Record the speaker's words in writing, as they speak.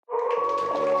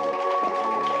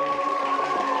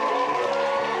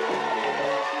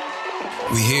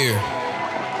We here.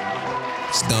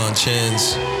 It's Don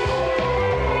Chen's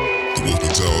The Wolf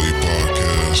Mentality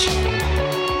Podcast.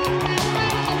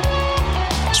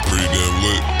 It's pretty damn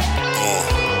lit.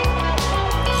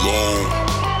 Long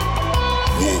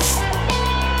Wolf.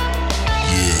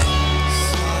 Yeah.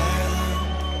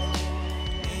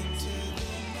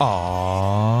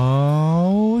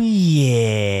 Oh,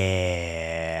 yeah.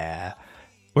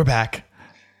 We're back.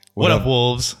 What up,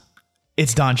 Wolves?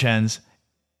 It's Don Chen's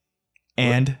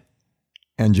and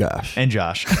Josh.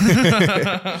 Josh.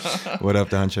 What up,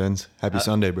 Don Chens? Happy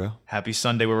Sunday, bro. Happy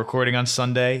Sunday. We're recording on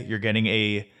Sunday. You're getting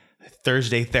a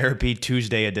Thursday Therapy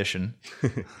Tuesday edition.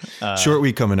 Short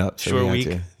week coming up. So Short we had week.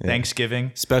 to- yeah.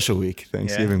 Thanksgiving. Special week.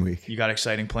 Thanksgiving Yeah. week. You got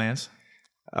exciting plans?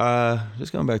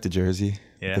 Just going back to Jersey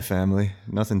Yeah. with the family.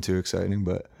 Nothing too exciting,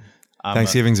 but I'm,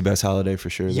 Thanksgiving's the best holiday for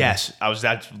sure. though. Yes,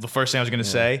 that's the first thing I was going to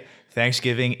say.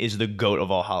 Thanksgiving is the goat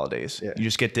of all holidays. Yeah. You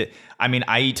just get to, I mean,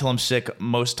 I eat till I'm sick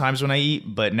most times when I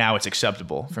eat, but now it's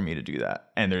acceptable for me to do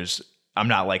that. And I'm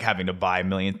not like having to buy a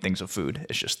million things of food.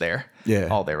 It's just there. Yeah.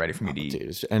 All there ready for me to eat.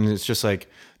 Dude, and it's just like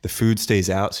the food stays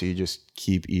out, so you just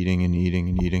keep eating and eating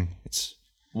and eating. It's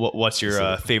What's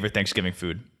your favorite Thanksgiving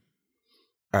food?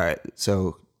 all right.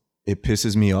 So it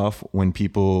pisses me off when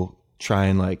people try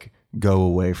and like go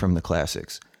away from the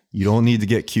classics. You don't need to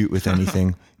get cute with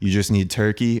anything. You just need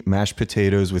turkey, mashed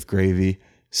potatoes with gravy,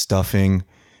 stuffing,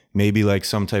 maybe like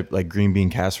some type like green bean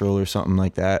casserole or something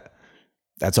like that.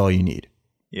 That's all you need.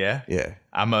 Yeah. Yeah.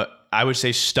 I would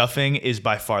say stuffing is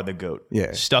by far the goat.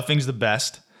 Yeah. Stuffing's the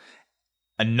best.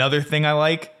 Another thing I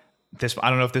like, I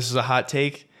don't know if this is a hot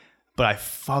take, but I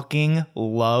fucking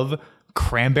love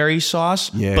cranberry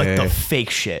sauce, Yeah. but the fake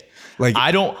shit. Like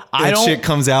I don't shit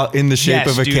comes out in the shape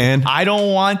Yes, of a dude, can. I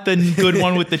don't want the good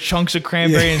one with the chunks of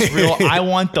cranberry and it's real. I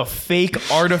want the fake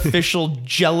artificial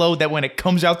Jello that when it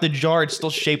comes out the jar, it's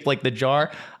still shaped like the jar.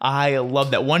 I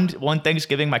love that. One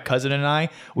Thanksgiving, my cousin and I,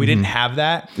 we didn't have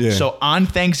that. Yeah. So on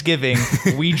Thanksgiving,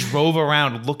 we drove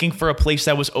around looking for a place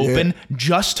that was open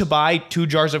just to buy 2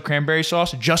 jars of cranberry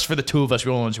sauce, just for the two of us.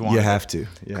 We're the only ones who want You it. have to.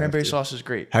 You Cranberry have to. sauce is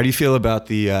great. How do you feel about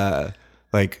the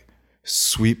like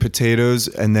sweet potatoes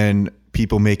and then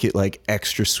people make it like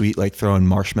extra sweet, like throwing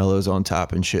marshmallows on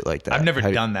top and shit like that? I've never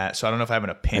done that, so I don't know if I have an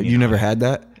opinion. You never on it. had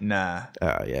that? Nah.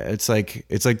 Yeah, it's like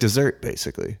dessert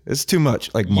basically. It's too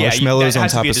much. Like Yeah, marshmallows that on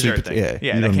has to top be a of sweet dessert thing. potato.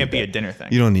 Yeah, you that don't can't need be a dinner thing.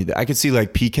 You don't need that. I could see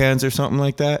like pecans or something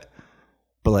like that,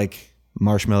 but like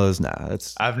marshmallows, nah.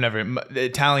 That's The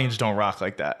Italians don't rock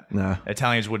like that. Nah.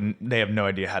 Italians they have no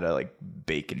idea how to like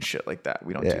bake and shit like that.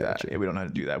 We don't do that. true. Yeah, we don't know how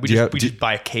to do that. We Do you just have-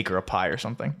 buy a cake or a pie or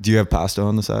something. Do you have pasta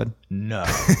on the side? No,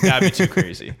 that'd be too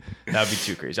crazy. That'd be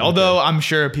too crazy. Although I'm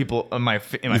sure people in my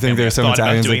family think there's some thought about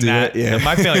Italians that doing do that. that? Yeah.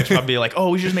 My family's probably like, oh,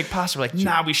 we should just make pasta. We're like,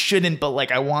 nah, we shouldn't, but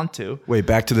like I want to. Wait,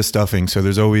 back to the stuffing. So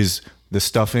there's always the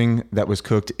stuffing that was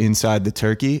cooked inside the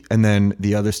turkey and then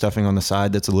the other stuffing on the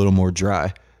side that's a little more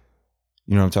dry.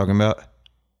 You know what I'm talking about?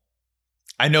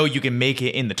 I know you can make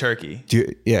it in the turkey.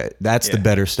 That's the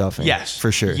better stuffing. Yes,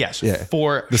 For sure. Yes, Yeah.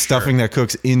 for The stuffing that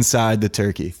cooks inside the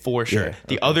turkey. For sure. Yeah,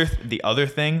 The other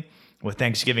thing with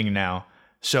Thanksgiving now,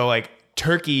 so like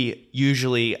turkey,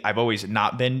 usually I've always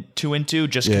not been too into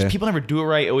just because Yeah. people never do it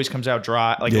right. It always comes out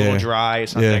dry, like a Yeah. little dry.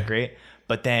 It's not Yeah. that great.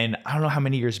 But then I don't know how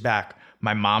many years back,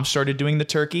 my mom started doing the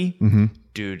turkey. Mm-hmm.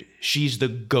 Dude, she's the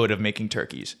goat of making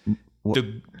turkeys.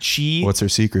 What's her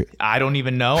secret? I don't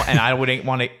even know, and I wouldn't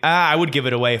want to. I would give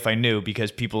it away if I knew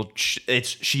because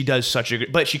she does such a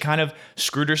good. But she kind of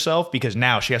screwed herself because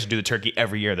now she has to do the turkey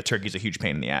every year. The turkey's a huge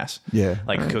pain in the ass. Yeah.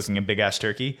 like cooking a big ass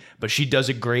turkey. But she does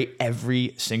it great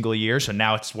every single year. So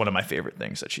now it's one of my favorite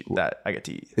things that I get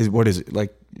to eat. What is it?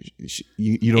 Like,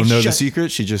 you don't It's know just- the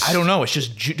secret? She just... I don't know. It's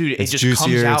just dude. It It's just comes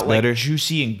juicier, out it's like better.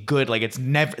 juicy and good. Like it's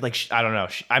never like I don't know.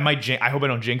 I might. I hope I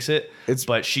don't jinx it.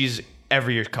 But she's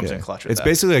every year comes in clutch with It's that.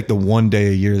 basically like the one day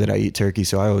a year that I eat turkey,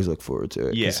 so I always look forward to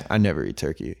it. 'cause Yeah. I never eat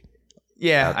turkey.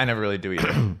 Yeah, I never really do either.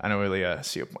 I don't really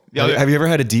see a point. The other- Have you ever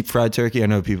had a deep fried turkey? I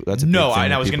know people... That's a big No, thing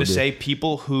and that I was going people to do. say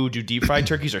people who do deep fried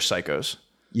turkeys are psychos.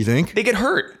 You think? They get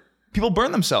hurt. People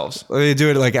burn themselves. Or they do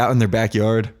it like out in their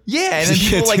backyard. Yeah, and then Yeah,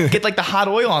 people like dude. get like the hot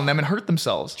oil on them and hurt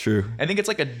themselves. True. I think it's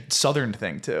like a southern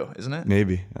thing too, isn't it?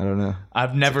 Maybe. I don't know.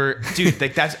 I've never, dude.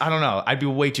 Like that's I don't know. I'd be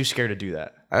way too scared to do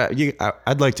that.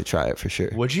 I'd like to try it for sure.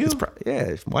 Would you?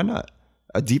 Yeah, why not?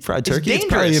 A deep fried turkey? It's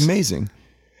dangerous. probably amazing.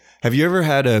 Have you ever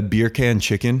had a beer can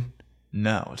chicken?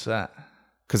 No, what's that?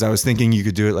 Because I was thinking you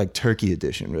could do it like turkey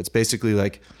edition. But it's basically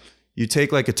like you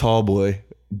take like a tall boy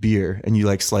beer and you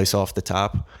like slice off the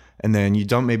top. And then you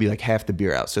dump maybe like half the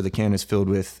beer out. So the can is filled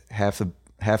with half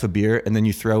a beer. And then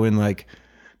you throw in like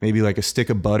maybe like a stick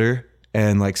of butter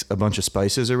and like a bunch of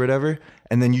spices or whatever.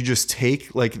 And then you just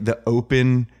take like the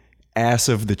open ass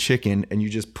of the chicken and you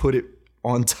just put it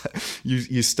on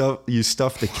you stuff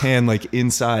the can like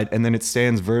inside, and then it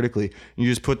stands vertically. You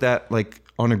just put that like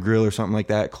on a grill or something like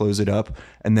that, close it up,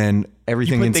 and then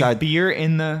everything You put inside the beer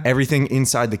in the... everything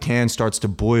inside the can starts to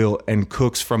boil and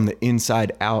cooks from the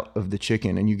inside out of the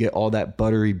chicken, and you get all that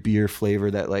buttery beer flavor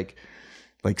that like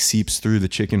seeps through the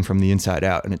chicken from the inside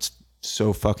out, and it's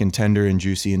so fucking tender and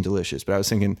juicy and delicious. But I was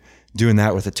thinking doing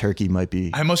that with a turkey might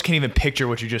be... I almost can't even picture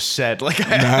what you just said. Like,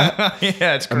 yeah,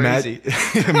 it's crazy.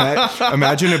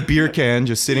 Imagine a beer can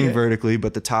just sitting vertically,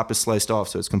 but the top is sliced off,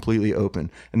 so it's completely open.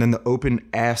 And then the open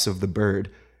ass of the bird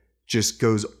just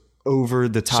goes over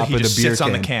the top he of the just beer sits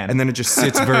on the can. And then it just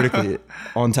sits vertically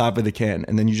on top of the can.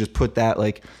 And then you just put that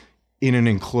like in an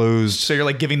enclosed... So you're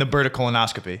like giving the bird a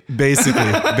colonoscopy.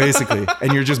 Basically.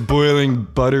 And you're just boiling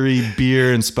buttery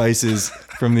beer and spices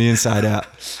from the inside out.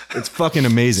 It's fucking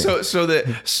amazing. So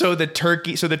the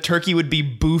turkey would be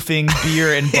boofing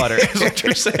beer and butter, is what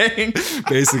you're saying.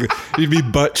 Basically, you'd be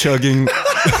butt chugging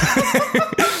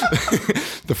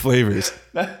the flavors.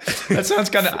 That sounds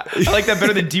kind of... I like that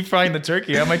better than deep frying the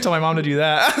turkey. I might tell my mom to do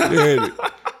that. Dude,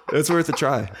 it's worth a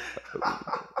try.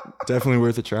 Definitely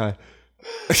worth a try.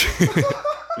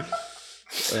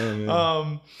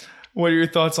 What are your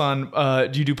thoughts on...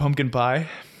 do you do pumpkin pie?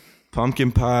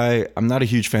 Pumpkin pie. I'm not a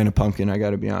huge fan of pumpkin. I got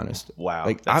to be honest. Wow,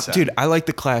 like, that's sad. dude, I like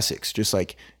the classics. Just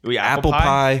like Apple apple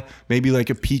pie, maybe like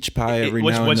a peach pie every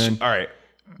now and then. All right,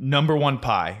 number one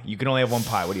pie. You can only have one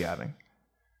pie. What are you having?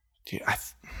 Dude, I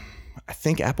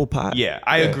think apple pie. Yeah,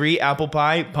 I agree. Apple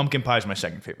pie. Pumpkin pie is my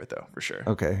second favorite, though, for sure.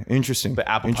 Okay, interesting. But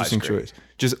apple pie's interesting great. choice.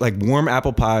 Just like warm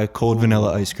apple pie, cold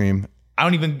vanilla ice cream. I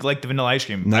don't even like the vanilla ice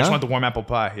cream. No? I just want the warm apple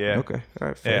pie. Yeah. Okay, all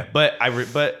right, fair. Yeah, but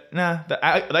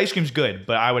the ice cream's good,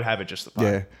 but I would have it just the pie.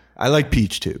 Yeah, I like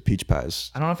peach too. Peach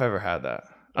pies. I don't know if I've ever had that.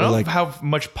 I don't know how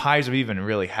much pies I've even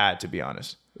really had, to be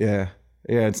honest. Yeah,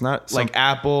 it's not Like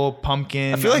apple,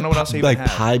 pumpkin. I feel don't like know what else I even like had.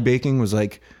 pie baking was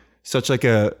like such like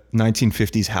a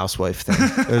 1950s housewife thing.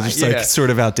 It was just Yeah. like sort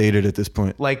of outdated at this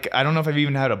point. Like, I don't know if I've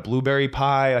even had a blueberry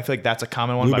pie. I feel like that's a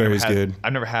common one. Blueberry's but good.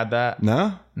 I've never had that.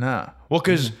 No? Nah. Well,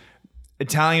 because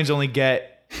Italians only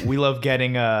we love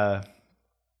getting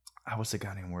what's the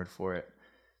goddamn word for it?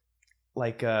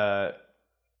 Like not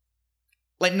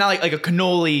like a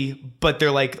cannoli, but they're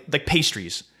like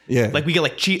pastries. Yeah. Like we get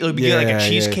like get like a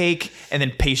cheesecake and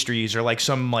then pastries, or like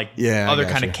some like other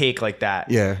kind of cake like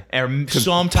that. Yeah. And 'Cause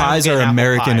sometimes pies we'll are get an apple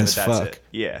American pie, as but that's fuck. it.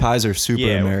 Yeah. Pies are super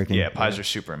American. Yeah, pies are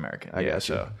super American. I got you.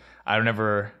 So I've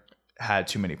never had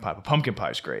too many pie, but pumpkin pie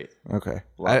is great. Okay.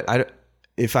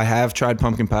 If I have tried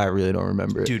pumpkin pie, I really don't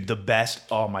remember it. Dude, the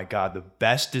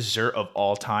best dessert of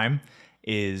all time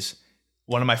is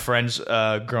one of my friends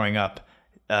growing up,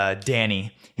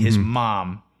 Danny, his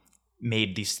mom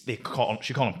made these, she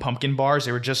called them pumpkin bars.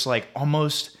 They were just like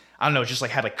almost, I don't know, just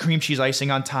like had like cream cheese icing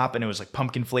on top, and it was like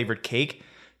pumpkin flavored cake.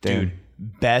 Damn. Dude,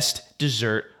 best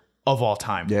dessert of all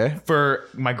time. Yeah? For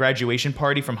my graduation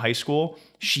party from high school,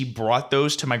 she brought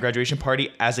those to my graduation party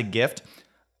as a gift.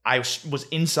 I was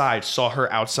inside, saw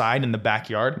her outside in the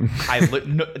backyard.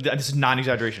 This is not an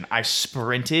exaggeration. I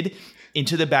sprinted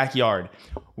into the backyard,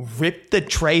 ripped the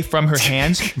tray from her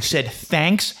hands, said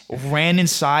thanks, ran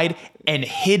inside, and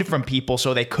hid from people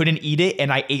so they couldn't eat it.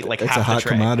 And I ate like That's half a hot the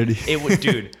tray. commodity. It was,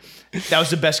 dude. That was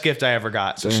the best gift I ever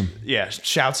got. So, yeah,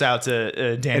 shouts out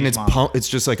to Danny's mom. It's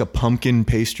just like a pumpkin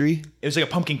pastry. It was like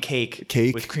a pumpkin cake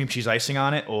with cream cheese icing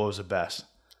on it. Oh, it was the best.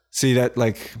 See,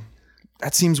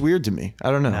 that seems weird to me.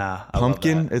 I don't know. Nah, I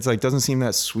pumpkin, love that. it's like doesn't seem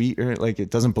that sweet, or like it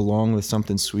doesn't belong with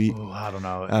something sweet. Oh, I don't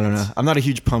know. I don't know. I'm not a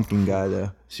huge pumpkin guy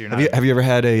though. So you're Have you ever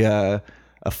had a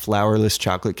flourless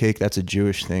chocolate cake? That's a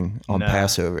Jewish thing on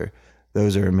Passover.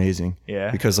 Those are amazing.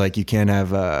 Yeah. Because like you can't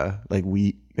have like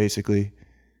wheat basically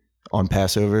on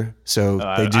Passover. So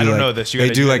they do I don't like, know this. They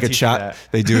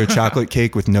do a chocolate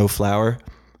cake with no flour,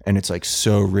 and it's like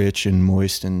so rich and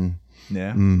moist and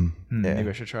yeah. yeah. Maybe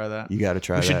I should try that. You got to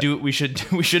try that. We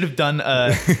should have done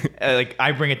like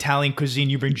I bring Italian cuisine,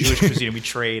 you bring Jewish cuisine, and we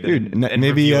trade. Dude, and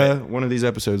maybe review it. one of these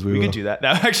episodes we We will. could do that.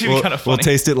 That would actually be kind of funny. We'll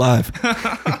taste it live.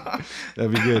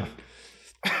 That'd be good.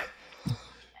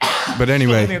 But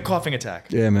anyway, Having a coughing attack.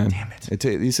 yeah, man. Damn it.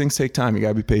 These things take time. You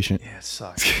gotta be patient. Yeah, it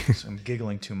sucks. So I'm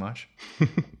giggling too much.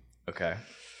 Okay.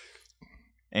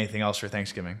 Anything else for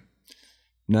Thanksgiving?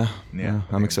 No, Yeah, no,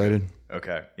 I'm excited.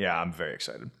 Okay. Yeah, I'm very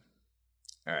excited.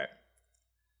 All right.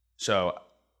 So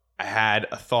I had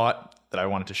a thought that I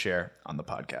wanted to share on the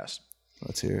podcast.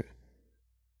 Let's hear it.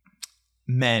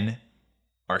 Men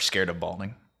are scared of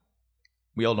balding.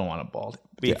 We all don't want to bald.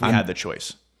 If we I'm- had the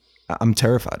choice. I'm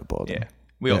terrified of balding. Yeah.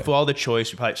 We all, for all the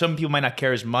choice, some people might not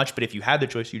care as much, but if you had the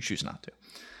choice, you'd choose not to.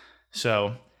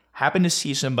 So happened to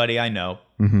see somebody I know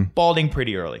balding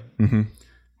pretty early.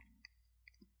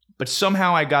 But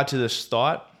somehow I got to this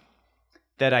thought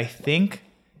that I think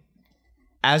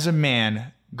as a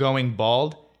man going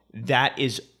bald, that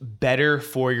is better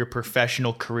for your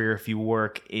professional career if you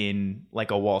work in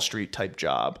like a Wall Street type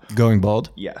job. Going bald?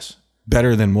 Yes.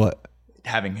 Better than what?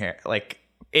 Having hair. Like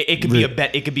it could be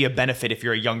it could be a benefit if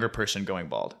you're a younger person going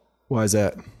bald. Why is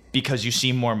that? Because you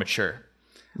seem more mature.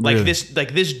 Really?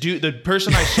 Like this dude, the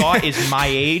person I saw is my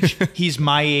age. He's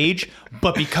my age,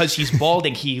 but because he's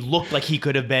balding, he looked like he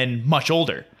could have been much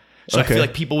older. So I feel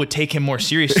like people would take him more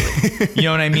seriously. You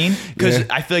know what I mean? Because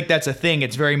I feel like that's a thing.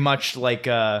 It's very much like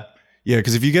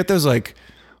because if you get those like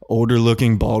older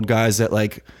looking bald guys that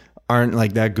like aren't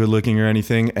like that good looking or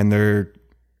anything, and they're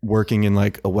working in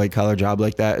like a white collar job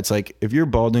like that, it's like if you're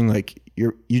balding, like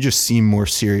you just seem more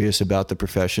serious about the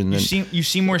profession. You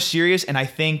seem more serious, and I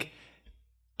think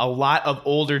a lot of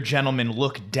older gentlemen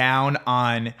look down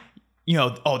on, you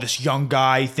know, oh, this young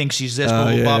guy thinks he's this,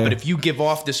 blah, blah, blah. But if you give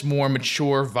off this more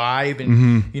mature vibe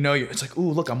and, you know, it's like,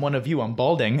 ooh, look, I'm one of you, I'm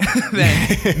balding.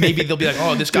 Then maybe they'll be like,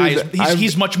 oh, this guy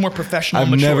he's much more professional. I've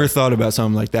and mature. never thought about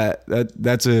something like that.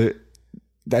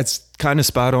 That's kind of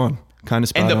spot on.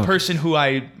 And the person who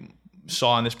I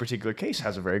saw in this particular case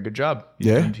has a very good job.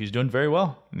 He's doing very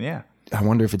well. Yeah. I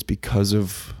wonder if it's because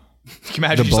of... Can you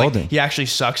imagine the balding? Like, he actually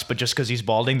sucks, but just because he's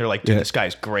balding, they're like, dude, this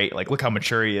guy's great. Like, look how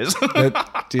mature he is.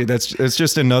 That's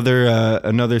just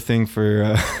another thing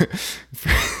for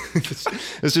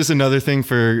it's just another thing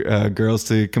for girls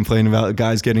to complain about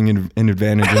guys getting an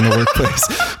advantage in the workplace,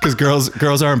 because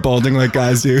girls aren't balding like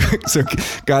guys do. So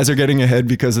guys are getting ahead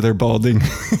because of their balding.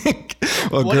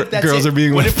 Well, girls are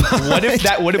being. What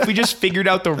if we just figured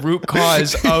out the root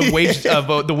cause of the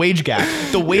wage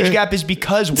gap? The wage gap is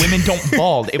because women don't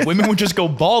bald. If women would just go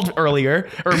bald earlier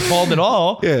or bald at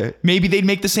all, maybe they'd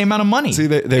make the same amount of money. See,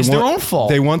 it's their own fault.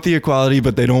 They want the equality,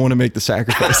 but they don't want to make the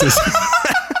sacrifices.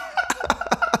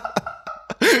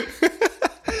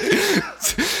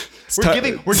 We're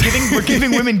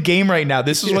giving women game right now.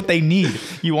 This is what they need.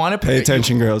 You want to pay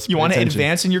attention, girls. You want to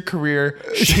advance in your career.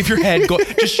 Shave your head.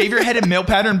 Just shave your head in male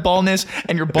pattern baldness,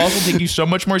 and your boss will take you so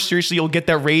much more seriously. You'll get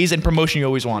that raise and promotion you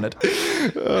always wanted.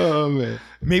 Oh man.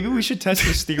 Maybe we should test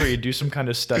this theory and do some kind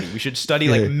of study. We should study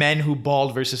like men who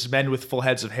bald versus men with full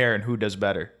heads of hair, and who does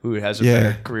better, who has a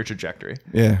better career trajectory.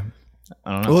 Yeah.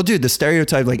 I don't know. Well, dude, the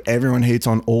stereotype, like everyone hates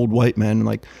on old white men.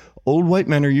 Like old white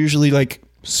men are usually like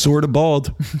sort of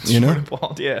bald, you know? Sort of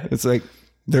bald, yeah. It's like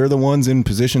they're the ones in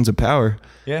positions of power.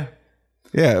 Yeah.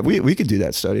 Yeah, we could do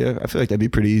that study. I feel like that'd be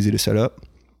pretty easy to set up.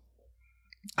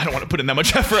 I don't want to put in that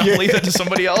much effort. I'll leave that to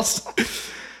somebody else.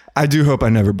 I do hope I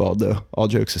never bald, though. All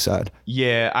jokes aside.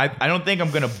 Yeah, I don't think I'm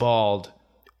going to bald.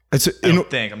 I'm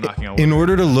knocking on wood. In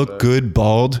order to look good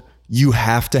bald, you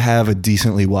have to have a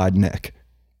decently wide neck.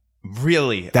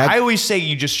 Really? I always say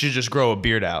you should just grow a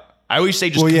beard out. I always say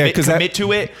just commit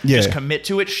to it. Yeah. Just commit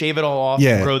to it, shave it all off,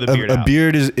 and grow the beard out. A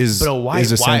beard is essential. Why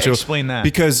explain that?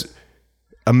 Because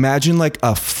imagine like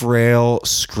a frail,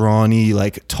 scrawny,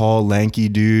 like tall, lanky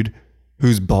dude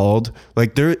who's bald.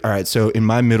 Like all right, so in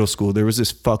my middle school, there was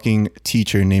this fucking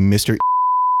teacher named Mr.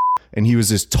 And he was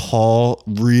this tall,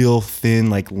 real thin,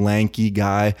 like lanky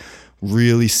guy,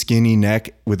 really skinny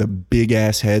neck with a big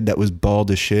ass head that was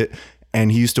bald as shit.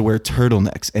 And he used to wear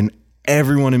turtlenecks, and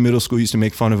everyone in middle school used to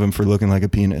make fun of him for looking like a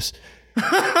penis.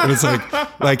 And it's like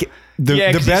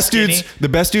the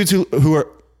best dudes who are.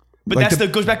 But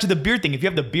like goes back to the beard thing. If you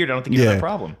have the beard, I don't think you have that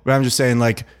problem. But I'm just saying,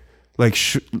 like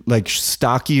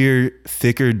stockier,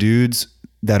 thicker dudes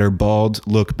that are bald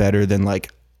look better than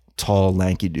like tall,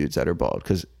 lanky dudes that are bald,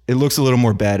 because it looks a little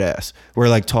more badass. Where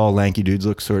like tall, lanky dudes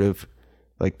look sort of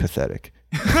like pathetic.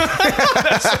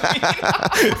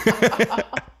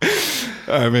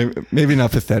 Maybe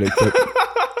not pathetic, but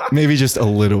maybe just a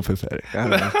little pathetic. I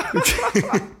don't know.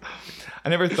 I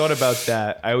never thought about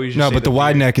that. I always but the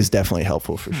wide neck is definitely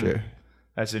helpful for sure.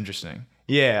 That's interesting.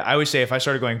 Yeah, I always say if I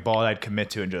started going bald, I'd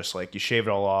commit to and just like you shave it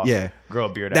all off. Yeah, grow a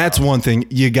beard. That's one thing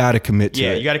you got to commit to.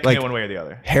 Yeah, you got to commit one way or the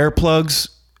other. Hair plugs.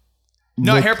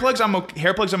 Hair plugs I'm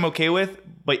okay with,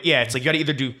 but yeah, it's like you got to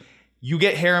either you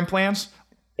get hair implants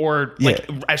or like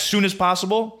as soon as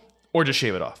possible, or just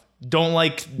shave it off. Don't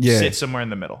sit somewhere in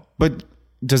the middle. But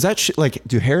does that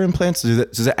do hair implants,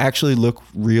 does that actually look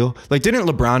real? Like, didn't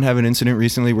LeBron have an incident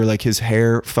recently where like his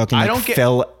hair fucking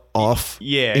fell off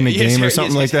in a game or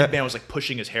something like that? His headband was like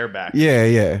pushing his hair back.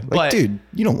 Yeah. Like, dude,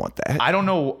 you don't want that. I don't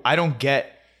know. I don't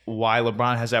get why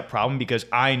LeBron has that problem, because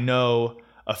I know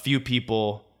a few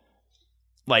people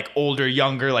like older,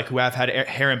 younger, like who have had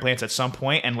hair implants at some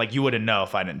point, and like you wouldn't know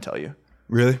if I didn't tell you.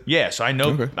 Really? Yeah, so I know,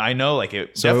 Okay. like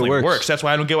it So it definitely works. works. That's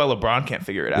why I don't get why LeBron can't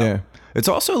figure it out. Yeah. It's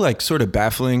also like sort of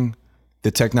baffling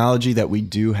the technology that we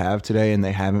do have today, and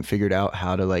they haven't figured out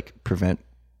how to like prevent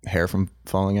hair from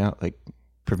falling out, like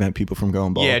prevent people from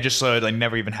going bald. Yeah, just so it like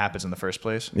never even happens in the first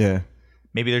place. Yeah.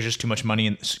 Maybe there's just too much money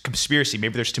in conspiracy.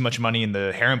 Maybe there's too much money in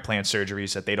the hair implant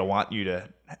surgeries that they don't want you to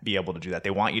be able to do that. They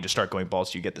want you to start going bald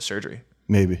so you get the surgery.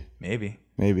 Maybe. Maybe.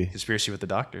 Conspiracy with the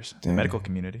doctors, the medical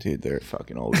community. Dude, they're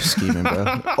fucking always scheming,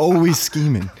 bro. Always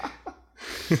scheming.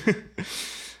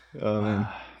 Oh, man.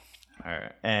 All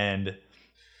right. And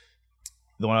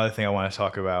the one other thing I want to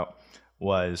talk about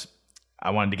was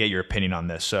I wanted to get your opinion on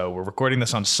this. So we're recording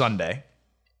this on Sunday.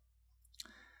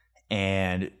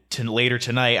 And later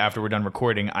tonight, after we're done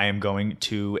recording, I am going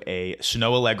to a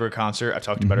Snow Allegra concert. I've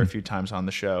talked about her a few times on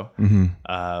the show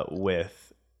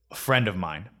with a friend of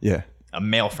mine. Yeah. A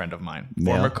male friend of mine.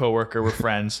 Male? Former coworker. We're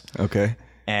friends. Okay.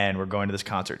 And we're going to this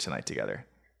concert tonight together.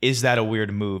 Is that a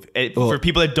weird move? For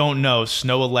people that don't know,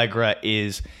 Snow Allegra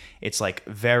it's like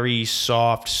very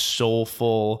soft,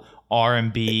 soulful,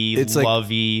 R&B, It's like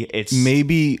lovey. It's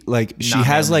maybe like she not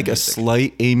has manly like a music.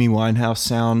 slight Amy Winehouse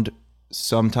sound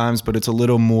sometimes, but it's a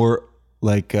little more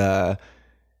like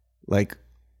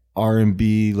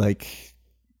R&B, like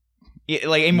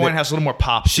like Amy Winehouse, a little more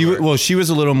pop. she was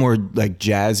a little more like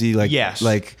jazzy, like Yes.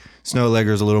 like Snow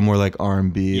Allegra's a little more like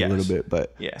R&B Yes. a little bit,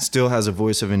 but Yeah. still has a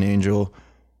voice of an angel.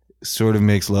 Sort of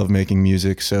makes lovemaking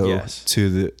music. So Yes. to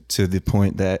the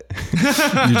point that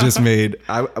you just made,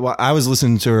 I was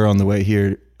listening to her on the way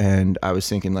here, and I was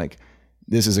thinking like,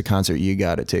 this is a concert you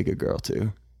got to take a girl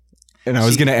to. And I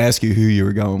was going to ask you who you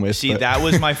were going with. See, but- that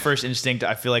was my first instinct.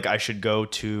 I feel like I should go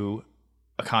to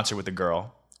a concert with a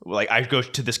girl. Like I go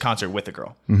to this concert with a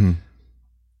girl. Mm-hmm.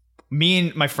 Me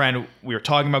and my friend, we were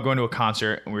talking about going to a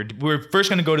concert. And we were first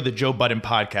going to go to the Joe Budden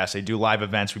podcast. They do live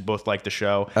events. We both like the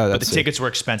show, but the that's sick. tickets were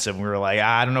expensive. We were like,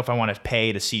 I don't know if I want to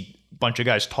pay to see a bunch of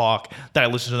guys talk that I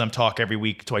listen to them talk every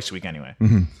week, twice a week anyway.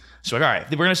 Mm-hmm. So like, all right,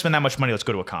 we're going to spend that much money. Let's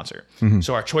go to a concert.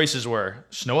 So our choices were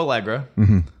Snow Allegra,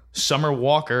 Summer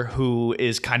Walker, who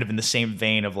is kind of in the same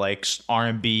vein of like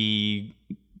R&B,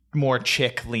 more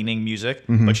chick leaning music,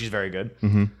 but she's very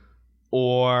good.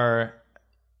 Or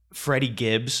Freddie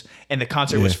Gibbs, and the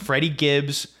concert was Freddie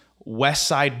Gibbs, West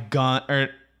Side Gun, or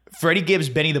Freddie Gibbs,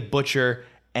 Benny the Butcher,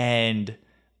 and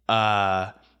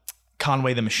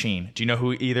Conway the Machine. Do you know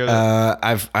who either of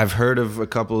them? I've heard of a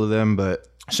couple of them, but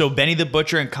So Benny the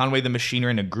Butcher and Conway the Machine are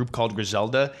in a group called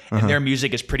Griselda, and their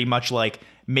music is pretty much like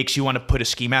makes you want to put a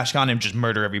ski mask on and just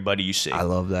murder everybody you see. I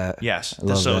love that. Yes. I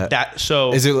love so that.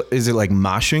 so Is it like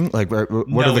moshing? Like what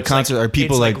no, are the it's concerts? like- Are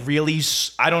people it's like really?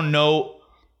 I don't know.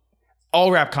 All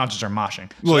rap concerts are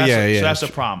moshing. So Well, that's yeah, the, yeah. So that's the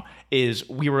problem. Is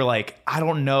we were like, I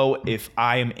don't know if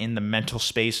I am in the mental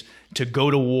space to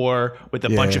go to war with a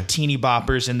bunch of teeny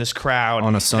boppers in this crowd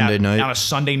On a Sunday night. On a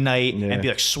Sunday night, and be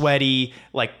like sweaty,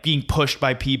 like being pushed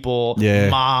by people, Yeah.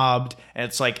 mobbed, and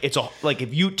it's like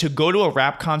if you to go to a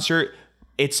rap concert.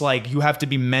 It's like you have to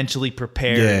be mentally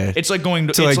prepared. Yeah. It's like going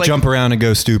to to it's like jump around and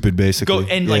go stupid, go basically?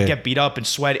 and like Yeah. get beat up and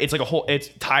sweat. It's like it's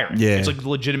tiring. Yeah. It's like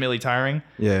legitimately tiring.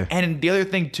 Yeah. And the other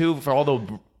thing too, for all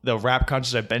the rap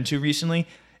concerts I've been to recently,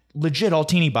 legit all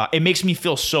teeny bop. It makes me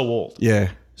feel so old.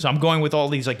 Yeah. So I'm going with all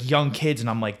these like young kids, and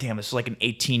I'm like, damn, this is like an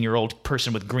 18-year-old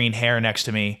person with green hair next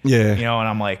to me. Yeah. You know, and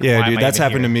I'm like, Yeah, why am dude, I that's even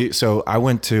happened here? to me. So I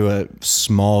went to a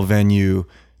small venue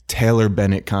Taylor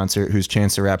Bennett concert, who's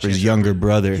Chance the Rapper's younger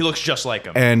brother. He looks just like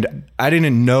him. And I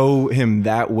didn't know him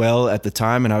that well at the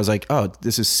time. And I was like, oh,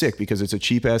 this is sick because it's a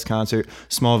cheap ass concert,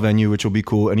 small venue, which will be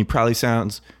cool. And he probably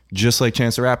sounds just like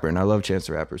Chance the Rapper. And I love Chance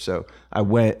the Rapper. So I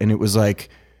went, and it was like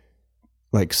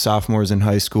sophomores in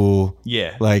high school.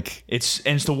 Yeah. Like, it's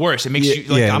the worst. It makes you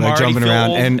like I'm like already jumping feel around.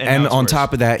 old, And now it's on worse.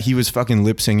 top of that, he was fucking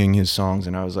lip singing his songs.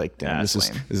 And I was like, damn, That's this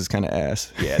lame. is kind of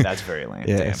ass. Yeah, that's very lame.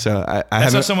 Yeah. Damn. So I That's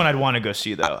haven't. not someone I'd want to go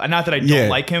see though. Not that I don't Yeah.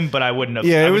 like him, but I wouldn't have.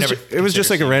 Yeah, I it would was never it was just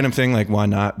like consider a random thing, like why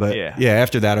not? But Yeah. yeah,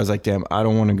 after that I was like, damn, I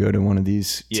don't want to go to one of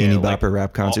these teeny like, bopper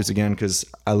rap concerts again because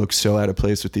I look so out of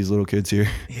place with these little kids here.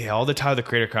 Yeah, all the Tyler the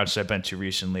Creator concerts I've been to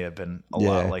recently have been a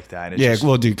lot like that. And it's Yeah, just,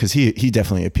 well, dude, because he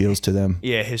definitely appeals to them.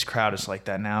 yeah, his crowd is like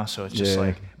that now, so it's just Yeah.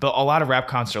 like. But a lot of rap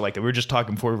concerts are like that. We were just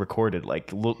talking before we recorded.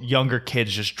 Like younger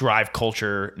kids just drive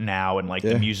culture now, and like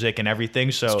the music and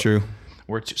everything. So It's true.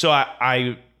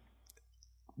 I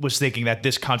was thinking that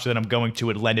this concert that I'm going to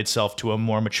would lend itself to a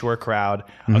more mature crowd,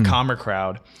 a calmer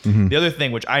crowd. The other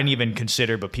thing, which I didn't even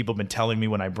consider, but people have been telling me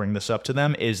when I bring this up to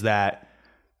them, is that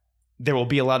there will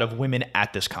be a lot of women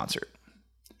at this concert.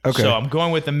 Okay. So I'm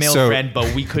going with a male So- friend,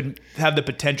 but we could have the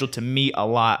potential to meet a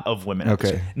lot of women.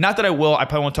 Okay. Not that I will. I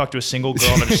probably won't talk to a single girl.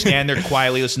 I'm going to stand there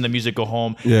quietly, listen to music, go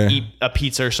home, Yeah. eat a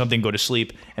pizza or something, go to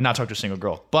sleep, and not talk to a single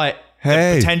girl. But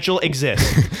Hey. the potential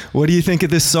exists. What do you think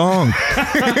of this song?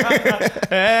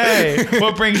 Hey,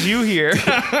 what brings you here?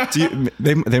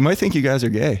 They might think you guys are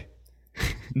gay.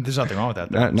 There's nothing wrong with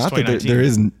that. Though. Not It's that 2019. there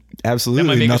is That might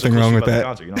absolutely make us nothing look wrong closer with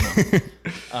about that. the concert,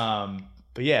 you don't know.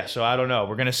 But yeah, so I don't know.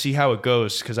 We're gonna see how it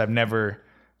goes because I've never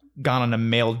gone on a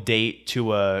male date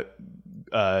to a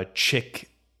chick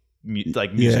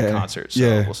music Yeah, concert. So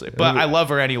yeah. we'll see. But I love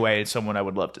her anyway. It's someone I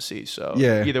would love to see. So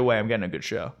Yeah. either way, I'm getting a good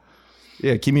show.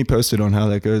 Yeah, keep me posted on how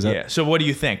that goes. Yeah. So what do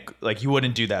you think? Like you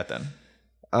wouldn't do that then?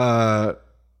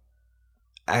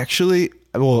 Actually,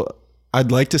 well,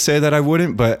 I'd like to say that I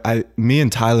wouldn't, but me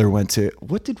and Tyler went to,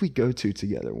 what did we go to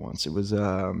together once? It was,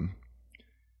 I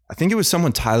think it was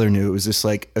someone Tyler knew. It was this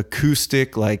like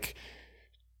acoustic, like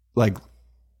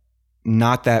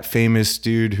not that famous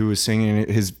dude who was singing.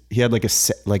 He had like a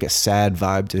sad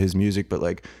vibe to his music, but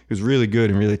like he was really good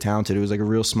and really talented. It was like a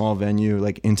real small venue,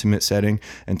 like intimate setting.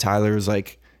 And Tyler was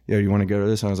like, "Yo, you want to go to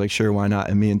this?" And I was like, "Sure, why not?"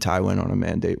 And me and Ty went on a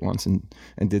man date once and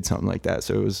did something like that.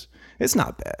 So it's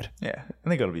not bad. Yeah, I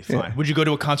think it'll be fine. Would you go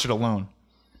to a concert alone?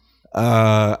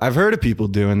 I've heard of people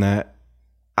doing that.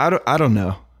 I don't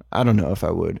know. I don't know if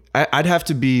I would. I'd have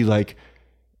to be like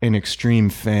an extreme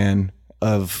fan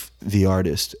of the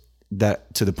artist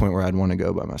that to the point where I'd want to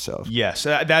go by myself. Yes,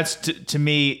 that's to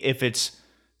me. If it's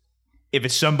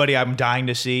somebody I'm dying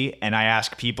to see, and I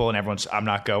ask people, and everyone's I'm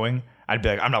not going, I'd be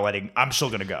like, I'm still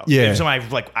gonna go. Yeah. If someone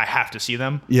I have to see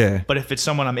them. Yeah. But if it's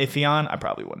someone I'm iffy on, I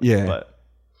probably wouldn't. Yeah. But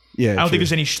Yeah. I don't true. think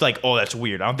there's any oh, that's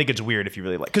weird. I don't think it's weird if you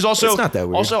really like. Because also, It's not that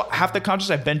weird. Also, half the concerts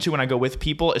I've been to when I go with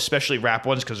people, especially rap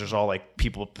ones, because there's all like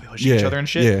people pushing each Yeah, other and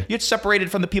shit. yeah. You get separated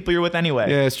from the people you're with anyway.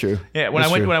 Yeah, it's true. Yeah, when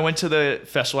It's I true. went to the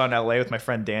festival out in LA with my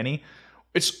friend Danny,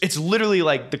 it's literally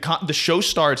like the show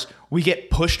starts, we get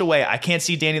pushed away. I can't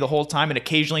see Danny the whole time, and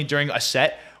occasionally during a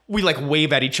set, we like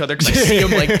wave at each other because I see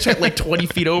him like 20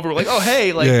 feet over. We're like, oh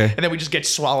hey, like, Yeah. and then we just get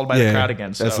swallowed by the crowd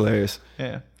again. So That's hilarious.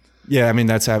 yeah, Yeah, I mean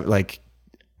that's how like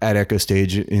at Echo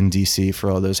Stage in DC for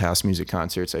all those house music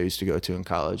concerts I used to go to in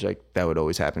college. Like that would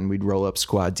always happen. We'd roll up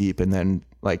squad deep, and then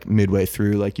like midway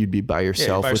through, like you'd be by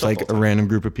yourself with yourself like all the a time. random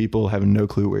group of people having no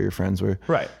clue where your friends were.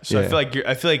 right. So Yeah.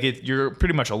 I feel like you're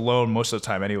pretty much alone most of the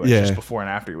time anyway. Yeah. Just before and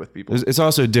after you're with people. It's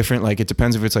also different. Like it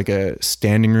depends if it's like a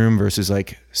standing room versus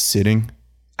like sitting.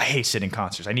 I hate sitting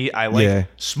concerts. I like Yeah.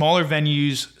 smaller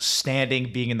venues.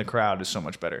 Standing, being in the crowd is so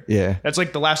much better. Yeah. That's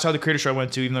like the last Tyler the Creator show I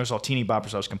went to, even though it was all teeny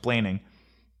boppers, I was complaining.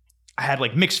 I had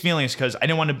like mixed feelings because I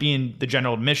didn't want to be in the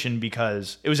general admission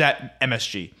because it was at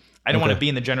MSG. I didn't want to be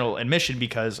in the general admission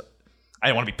because I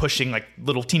didn't want to be pushing like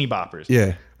little teeny boppers.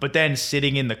 Yeah. But then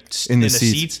sitting in the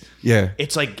seats. Yeah.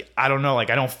 it's like I don't know, like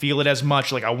I don't feel it as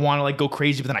much. Like I want to like go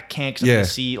crazy, but then I can't because I'm in Yeah. the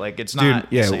seat. Like it's Dude, not.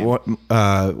 the yeah.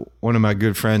 same. One of my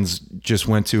good friends just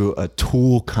went to a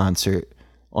Tool concert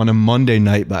on a Monday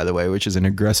night, by the way, which is an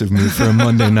aggressive move for a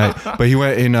Monday night. But he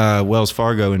went in Wells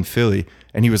Fargo in Philly,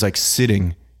 and he was like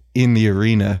sitting in the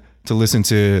arena to listen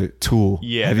to Tool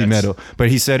Yeah, heavy that's- metal. But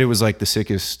he said it was like the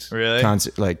sickest Really?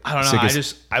 concert. Like I don't know.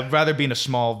 sickest- I'd rather be in a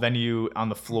small venue on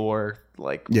the floor.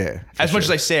 Like Yeah, for as much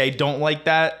sure. as I say I don't like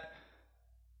that,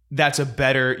 that's a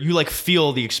better. You like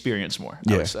feel the experience more.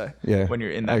 I would say. Yeah. When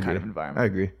you're in I that kind agree. of I environment.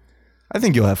 agree. I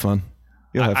think you'll have fun.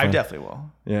 You'll have I fun. definitely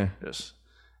will. Yeah. Just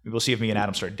we'll see if me and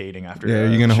Adam start dating after. Yeah. Are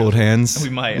you the gonna show. hold hands? We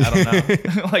might. I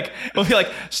don't know. Like we'll be like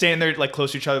standing there like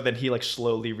close to each other. Then he like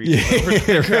slowly reaches over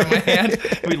and grab my hand.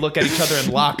 We look at each other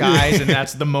and lock eyes, and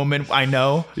that's the moment I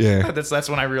know. Yeah. That's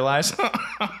when I realize.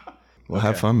 Well,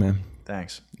 have fun, man.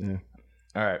 Thanks. Yeah.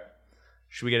 All right.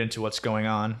 Should we get into what's going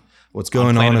on? What's going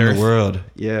on planet in Earth. the world?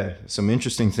 Yeah, some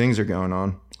interesting things are going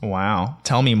on. Wow.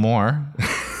 Tell me more.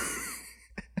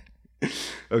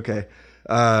 Okay.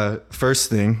 First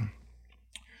thing,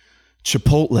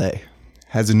 Chipotle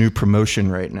has a new promotion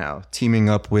right now, teaming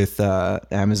up with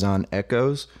Amazon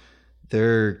Echoes.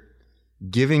 They're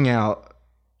giving out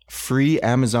free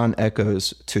Amazon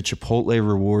Echoes to Chipotle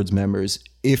Rewards members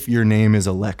if your name is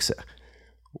Alexa.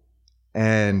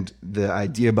 And the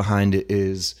idea behind it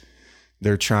is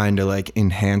they're trying to like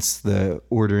enhance the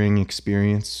ordering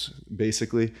experience,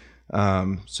 basically.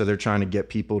 So they're trying to get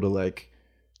people to like,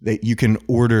 that you can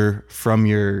order from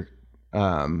your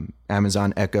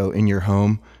Amazon Echo in your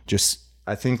home. Just,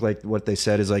 I think like what they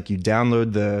said is like you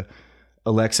download the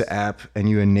Alexa app and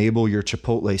you enable your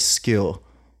Chipotle skill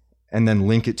and then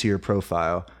link it to your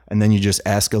profile. And then you just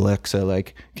ask Alexa,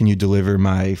 like, can you deliver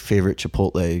my favorite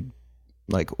Chipotle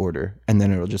like order? And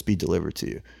then it'll just be delivered to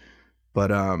you.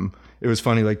 But it was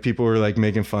funny. Like people were like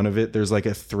making fun of it. There's like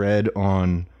a thread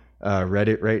on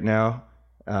Reddit right now.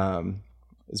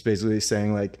 It's basically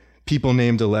saying like people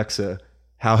named Alexa,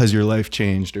 how has your life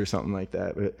changed or something like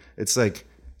that. But it's like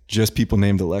just people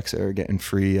named Alexa are getting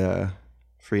free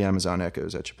Amazon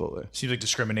Echoes at Chipotle. Seems like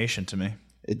discrimination to me.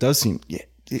 It does seem, yeah,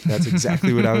 that's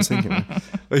exactly what I was thinking.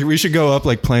 Like we should go up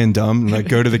like playing dumb and like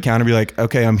go to the counter and be like,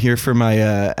 okay, I'm here for my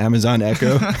Amazon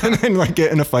Echo, and then like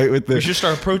get in a fight with the. We should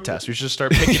start a protest. We should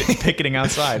start picketing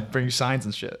outside, bring signs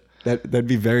and shit. That'd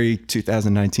be very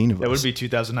 2019 of us. That would be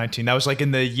 2019. That was like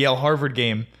in the Yale Harvard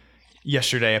game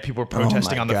yesterday. People were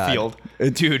protesting on the God. field.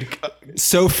 Dude,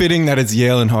 So fitting that it's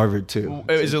Yale and Harvard too.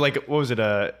 is it like, what was it?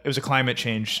 It was a climate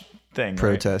change thing.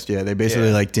 Protest, right? Yeah. They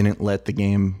basically like didn't let the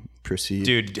game proceed.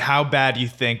 Dude, how bad do you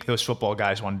think those football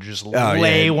guys wanted to just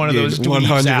lay one of those dweebs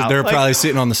 100. out? They're Like, probably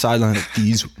sitting on the sideline like,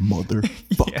 these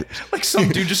motherfuckers. yeah, like some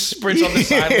dude just sprints on the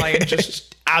sideline and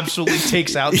just absolutely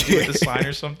takes out the dude with the sign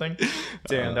or something.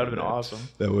 Damn, that would have been awesome.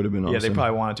 That would have been awesome. Yeah, they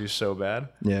probably wanted to so bad.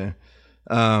 Yeah.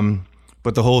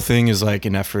 But the whole thing is like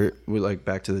an effort, like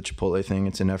back to the Chipotle thing,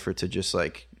 it's an effort to just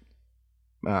like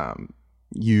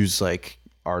use like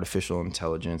artificial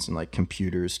intelligence and like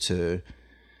computers to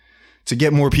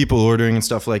get more people ordering and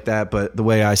stuff like that. But the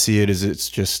way I see it is it's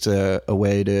just a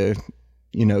way to,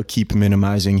 you know, keep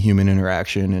minimizing human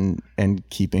interaction and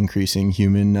keep increasing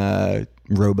human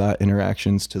robot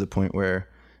interactions to the point where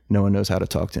no one knows how to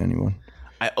talk to anyone.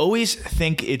 I always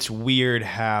think it's weird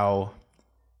how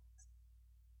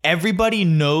everybody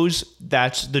knows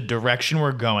that's the direction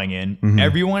we're going in. Mm-hmm.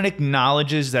 Everyone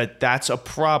acknowledges that that's a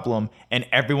problem, and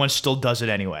everyone still does it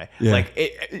anyway. Yeah.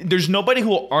 Like, there's nobody who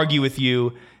will argue with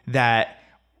you that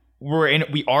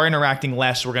we are interacting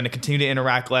less. We're going to continue to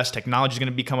interact less. Technology is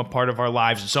going to become a part of our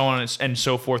lives, and so on and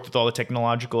so forth with all the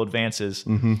technological advances.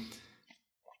 Mm-hmm.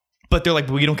 But they're like,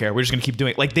 we don't care. We're just going to keep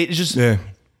doing it. Like, they just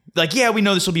like, yeah, we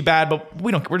know this will be bad, but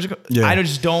we don't. We're just. I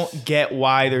just don't get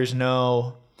why there's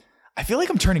no. I feel like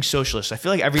I'm turning socialist. I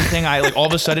feel like everything all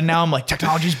of a sudden now I'm like,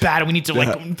 technology's bad and we need to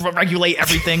like regulate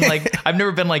everything. Like, I've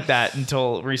never been like that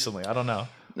until recently. I don't know.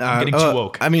 I'm getting too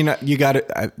woke. I mean,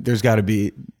 there's got to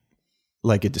be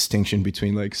like a distinction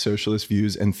between like socialist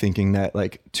views and thinking that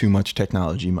like too much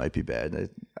technology might be bad.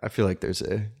 I feel like there's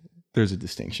a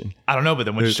distinction. I don't know, but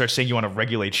then when you start saying you want to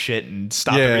regulate shit and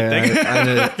stop everything,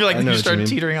 I feel like you start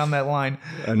teetering on that line.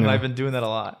 And I've been doing that a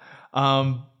lot.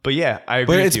 But yeah, I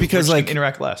agree. But it's because we're just like gonna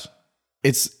interact less.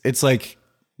 It's like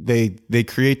they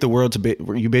create the world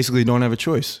where you basically don't have a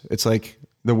choice. It's like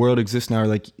the world exists now,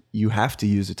 like you have to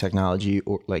use the technology,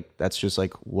 or like that's just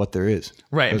like what there is.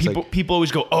 Right. So People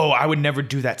always go, "Oh, I would never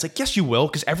do that." It's like, yes, you will,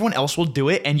 because everyone else will do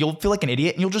it, and you'll feel like an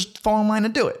idiot, and you'll just fall in line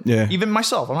and do it. Yeah. Even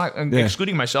myself, I'm not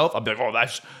excluding myself. I'll be like, "Oh,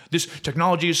 this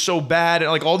technology is so bad,"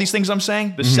 and like all these things I'm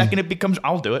saying. The second it becomes,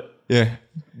 I'll do it. Yeah.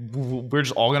 We're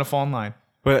just all gonna fall in line.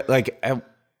 But like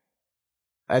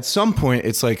at some point,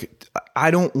 it's like I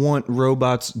don't want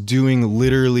robots doing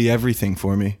literally everything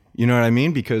for me. You know what I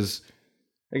mean? Because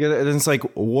it's like,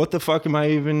 what the fuck what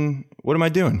am I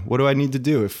doing? What do I need to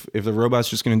do if the robot's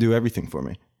just going to do everything for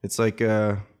me? It's like,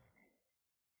 I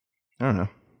don't know.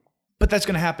 But that's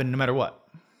going to happen no matter what.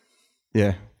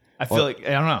 Yeah. I feel like,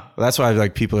 I don't know. Well, that's why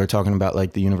like people are talking about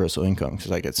like the universal income.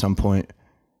 Because like at some point,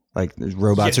 like the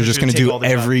robots are just going to do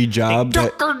every job.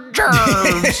 Dr.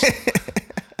 Germs!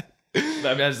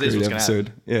 That's what's going to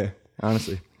happen. Yeah,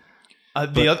 honestly.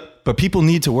 But people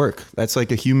need to work. That's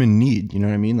like a human need. You know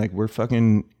what I mean? Like we're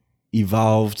fucking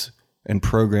evolved and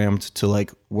programmed to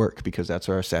like work because that's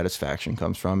where our satisfaction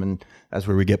comes from, and that's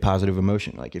where we get positive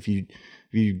emotion. Like if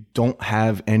you don't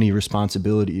have any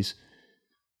responsibilities,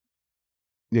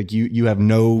 like you have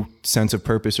no sense of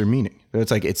purpose or meaning.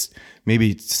 It's like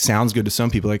maybe it sounds good to some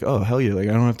people, like, oh hell yeah, like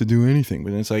I don't have to do anything. But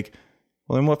then it's like,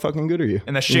 well, then what fucking good are you?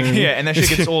 And that shit, and that shit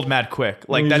gets old mad quick.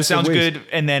 Like that sounds good,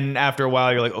 and then after a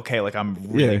while, you're like, okay, like I'm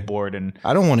really bored. And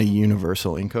I don't want a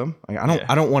universal income. Like,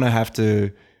 I don't want to have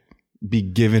to be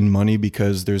given money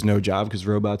because there's no job because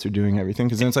robots are doing everything.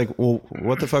 Because then it's like, well,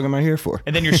 what the fuck am I here for?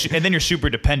 And then you're super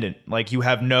dependent. Like you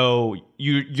have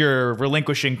you're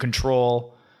relinquishing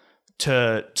control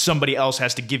to somebody else.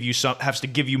 Has to give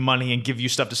you money and give you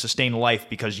stuff to sustain life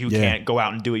because you can't go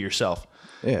out and do it yourself.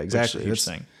 Yeah, exactly. That's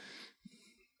the thing.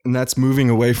 And that's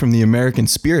moving away from the American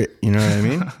spirit. You know what I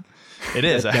mean? It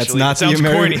is. Actually. That's not the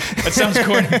American. corny. It sounds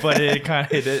corny, but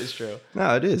it is true.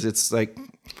 No, it is. It's like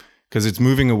because it's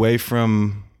moving away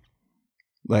from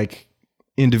like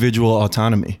individual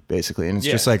autonomy, basically, and it's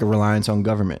just like a reliance on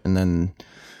government. And then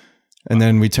And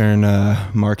then we turn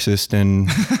Marxist and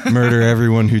murder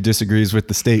everyone who disagrees with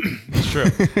the state. It's true.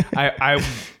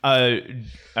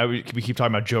 We keep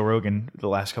talking about Joe Rogan the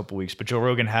last couple of weeks, but Joe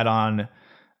Rogan had on,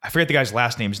 I forget the guy's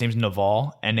last name. His name's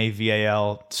Naval,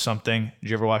 Naval something. Did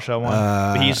you ever watch that one?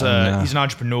 But he's an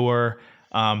entrepreneur.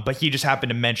 But he just happened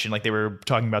to mention, like, they were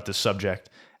talking about this subject,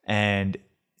 and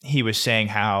he was saying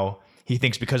how he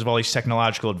thinks because of all these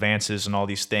technological advances and all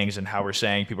these things, and how we're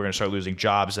saying people are going to start losing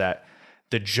jobs, that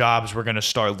the jobs we're going to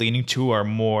start leaning to are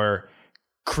more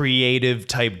creative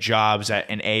type jobs that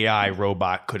an AI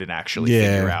robot couldn't actually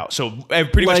figure out. So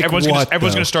pretty much everyone's going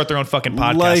to start their own fucking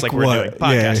podcast, like we're doing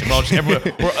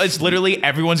podcasting. Yeah. It's literally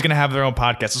everyone's going to have their own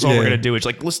podcast. That's all we're going to do. It's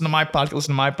like, listen to my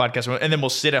podcast, and then we'll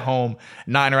sit at home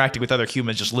not interacting with other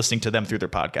humans, just listening to them through their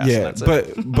podcast. Yeah,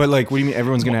 but like, what do you mean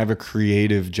everyone's going to have a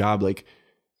creative job? Like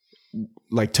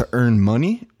to earn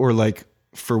money, or like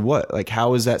for what? Like,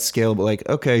 how is that scalable? Like,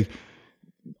 okay,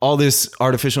 all this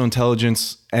artificial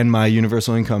intelligence and my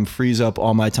universal income frees up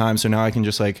all my time. So now I can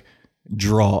just like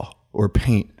draw or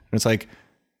paint. And it's like,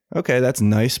 okay, that's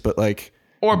nice. But like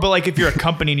if you're a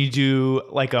company and you do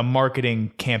like a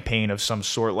marketing campaign of some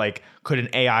sort, like could an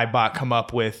AI bot come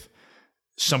up with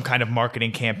some kind of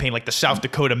marketing campaign, like the South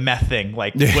Dakota meth thing?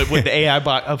 Like would the AI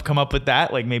bot have come up with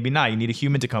that? Like maybe not. You need a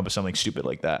human to come up with something stupid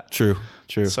like that. True.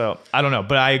 So I don't know,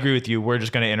 but I agree with you. We're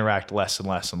just going to interact less and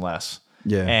less and less.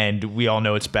 Yeah. And we all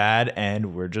know it's bad,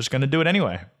 and we're just going to do it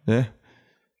anyway. Yeah.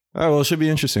 All right, well, it should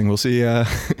be interesting. We'll see.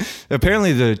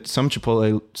 Apparently, some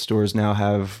Chipotle stores now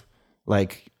have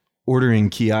like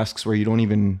ordering kiosks where you don't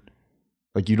even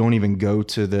go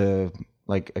to the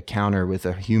like a counter with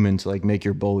a human to like make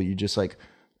your bowl. You just like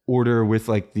order with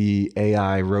like the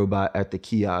AI robot at the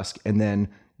kiosk, and then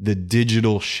the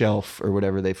digital shelf or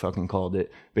whatever they fucking called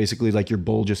it. Basically, like your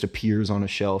bowl just appears on a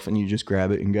shelf and you just grab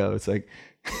it and go. It's like,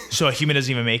 so a human doesn't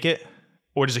even make it,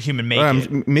 or does a human make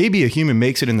it? Maybe a human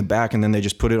makes it in the back, and then they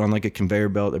just put it on like a conveyor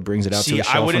belt that brings it out to the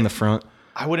shelf in the front.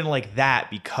 I wouldn't like that,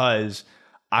 because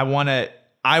I want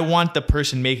the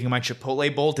person making my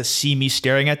Chipotle bowl to see me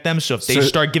staring at them. So if they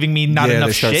start giving me not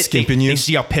enough shit, they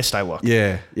see how pissed I look.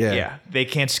 Yeah. They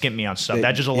can't skimp me on stuff.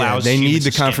 That just allows. They need the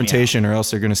confrontation, or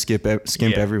else they're going to skimp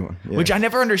everyone. Yeah. Which I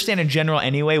never understand in general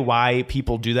anyway. Why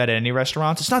people do that at any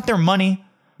restaurants? It's not their money.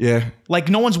 Yeah. Like,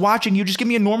 no one's watching you. Just give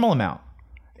me a normal amount.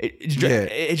 It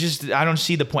just, I don't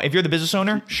see the point. If you're the business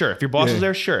owner, sure. If your boss is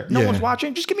there, sure. No one's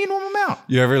watching. Just give me a normal amount.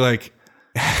 You ever like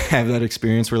have that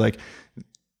experience where like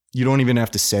you don't even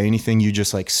have to say anything? You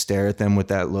just like stare at them with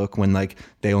that look when like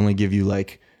they only give you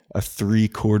like a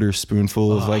 3/4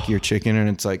 spoonful of like your chicken, and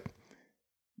it's like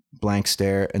blank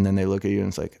stare, and then they look at you and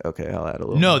it's like, okay, I'll add a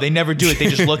little. No, they never do it. They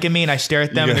just look at me and I stare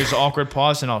at them and there's an awkward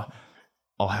pause, and I'll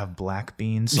have black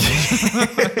beans.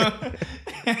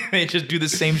 They just do the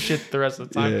same shit the rest of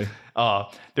the time. Yeah.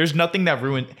 There's nothing that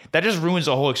just ruins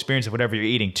the whole experience of whatever you're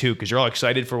eating too, because you're all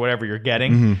excited for whatever you're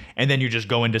getting, and then you just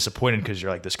go in disappointed because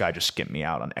you're like, this guy just skimped me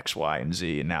out on X, Y, and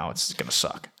Z, and now it's gonna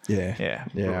suck. Yeah.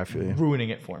 I feel you. Ruining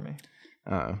it for me.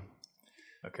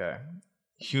 Okay.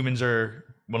 Humans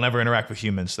will never interact with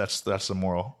humans. That's the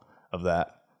moral of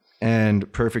that.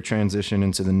 And perfect transition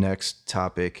into the next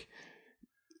topic.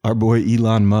 Our boy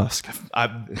Elon Musk.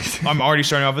 I'm already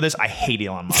starting off with this. I hate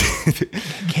Elon Musk.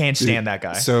 Can't stand that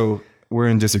guy. So we're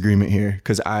in disagreement here,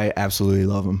 because I absolutely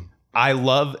love him. I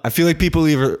feel like people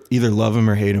either love him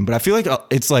or hate him, but I feel like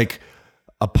it's like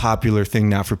a popular thing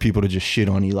now for people to just shit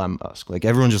on Elon Musk. Like,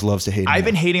 everyone just loves to hate him. I've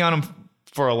been hating on him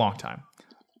for a long time.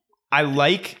 I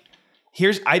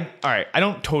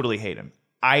don't totally hate him.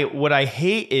 What I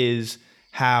hate is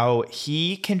how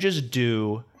he can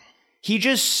he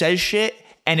just says shit,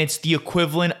 and it's the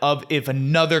equivalent of if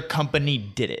another company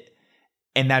did it.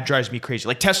 And that drives me crazy.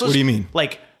 Like, Tesla's... What do you mean?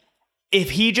 Like, if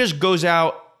he just goes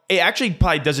out... It actually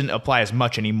probably doesn't apply as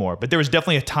much anymore, but there was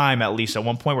definitely a time, at least at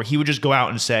one point, where he would just go out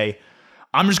and say,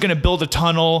 I'm just going to build a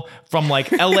tunnel from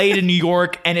like LA to New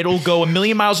York, and it'll go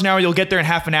 1,000,000 miles an hour. You'll get there in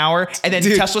half an hour. And then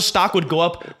Tesla stock would go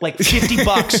up like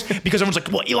 $50 because everyone's like,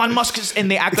 well, Elon Musk is,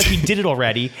 and they act like he did it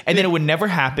already. And then it would never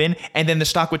happen. And then the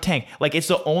stock would tank. Like, it's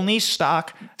the only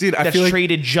stock that's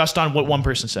traded just on what one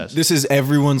person says. This is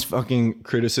everyone's fucking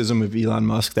criticism of Elon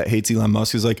Musk that hates Elon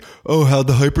Musk, is like, oh, how'd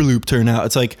the Hyperloop turn out?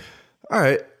 It's like, all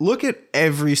right, look at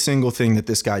every single thing that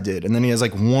this guy did. And then he has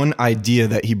like one idea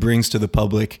that he brings to the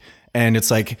public, and it's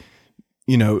like,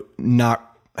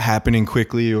 not happening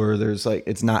quickly, or there's like,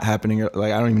 it's not happening.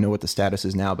 Like, I don't even know what the status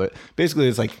is now, but basically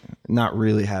it's like not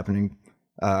really happening.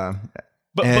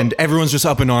 and everyone's just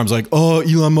up in arms like, oh,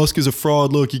 Elon Musk is a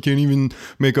fraud. Look, he can't even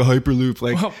make a Hyperloop.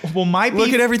 Like, well, look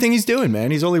at everything he's doing,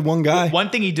 man. He's only one guy. One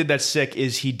thing he did that's sick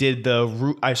is he did the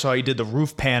roof. I saw he did the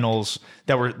roof panels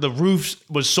that were the roofs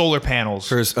was solar panels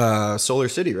For Solar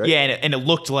City, right? Yeah, and it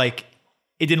looked like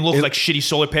it didn't look like shitty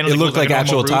solar panels. It looked like a normal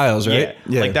actual roof. tiles, right?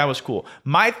 Yeah, like that was cool.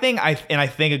 My thing, I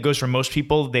think it goes for most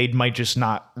people. They might just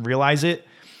not realize it.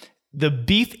 The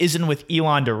beef isn't with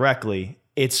Elon directly.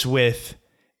 It's with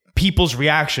people's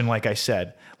reaction, like I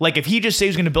said. Like if he just said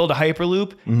he's going to build a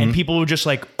Hyperloop and people were just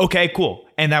like, okay, cool.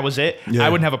 And that was it. Yeah. I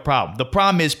wouldn't have a problem. The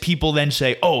problem is people then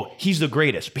say, oh, he's the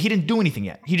greatest, but he didn't do anything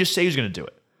yet. He just said he was going to do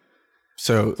it.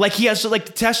 So Like he has like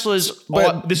the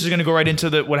Teslas, this is going to go right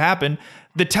into what happened.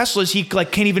 The Teslas, he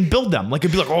like can't even build them. Like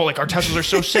it'd be like, oh, like our Teslas are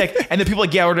so sick. And then people are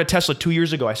like, yeah, I ordered a Tesla 2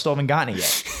 years ago. I still haven't gotten it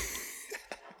yet.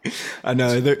 I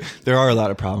know there are a lot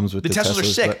of problems with The Teslas are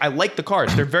sick. I like the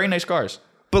cars. They're very nice cars.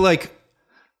 But like,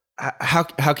 how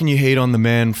can you hate on the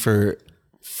man for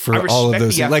all of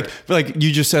those? Like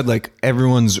you just said, like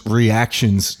everyone's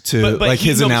reactions to like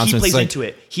his announcements. He plays like, into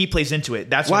it. He plays into it.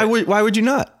 That's why would you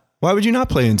not? Why would you not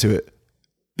play into it?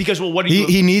 Because well, what do you?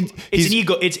 It's an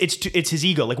ego. It's his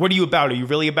ego. Like, what are you about? Are you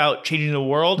really about changing the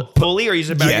world fully, or is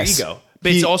it about your ego?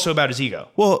 But it's also about his ego.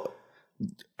 Well,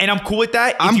 and I'm cool with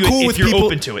that. I'm cool with if you're people,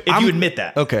 open to it. If you admit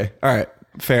that. Okay. All right.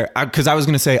 Fair. Because I was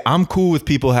gonna say I'm cool with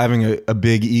people having a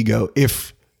big ego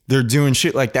if they're doing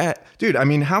shit like that, dude. I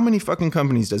mean, how many fucking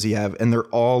companies does he have? And they're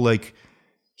all like,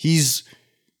 he's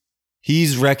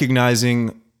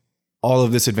recognizing all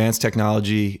of this advanced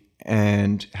technology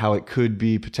and how it could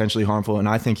be potentially harmful. And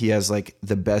I think he has like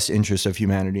the best interest of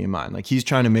humanity in mind. Like he's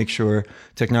trying to make sure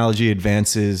technology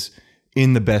advances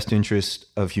in the best interest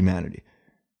of humanity.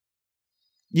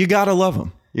 You gotta love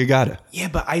him. You gotta. Yeah,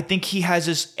 but I think he has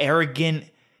this arrogant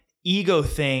ego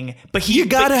thing. But you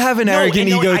gotta have an arrogant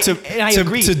ego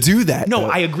to do that. No, though.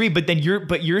 I agree. But then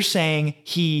you're saying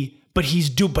he's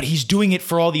doing it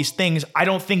for all these things. I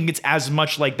don't think it's as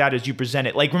much like that as you present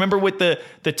it. Like remember with the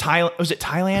Thailand, was it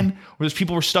Thailand, where those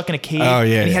people were stuck in a cave? Oh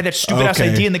yeah, and he had that stupid ass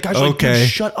idea, and the guy's like, dude,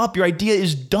 shut up, your idea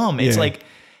is dumb. It's like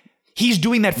he's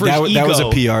doing that for his ego. That was a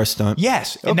PR stunt.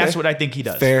 Yes, and that's what I think he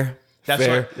does. Fair.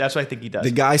 That's what I think he does.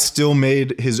 The guy still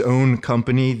made his own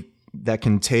company that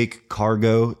can take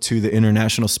cargo to the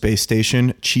International Space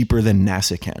Station cheaper than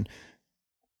NASA can.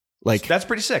 Like that's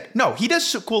pretty sick. No, he does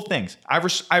some cool things.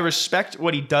 I respect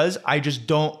what he does. I just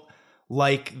don't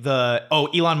like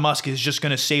Elon Musk is just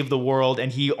going to save the world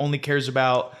and he only cares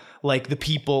about like the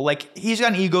people. Like he's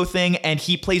got an ego thing and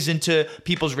he plays into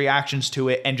people's reactions to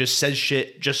it and just says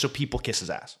shit just so people kiss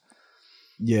his ass.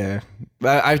 Yeah.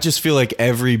 I just feel like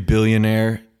every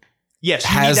billionaire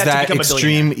has that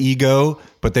extreme ego,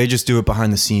 but they just do it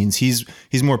behind the scenes. He's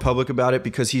more public about it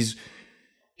because he's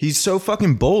so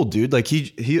fucking bold, dude. Like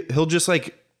he'll just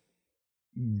like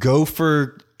go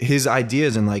for his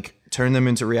ideas and like turn them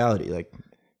into reality. Like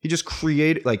he just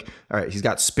created like, all right, he's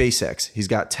got SpaceX, he's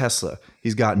got Tesla,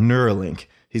 he's got Neuralink,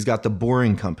 he's got the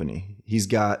Boring Company. He's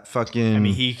got fucking... I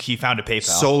mean, he founded PayPal.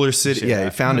 Solar City. Yeah, he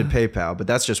founded PayPal, but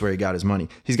that's just where he got his money.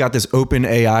 He's got this open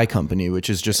AI company, which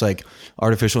is just like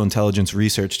artificial intelligence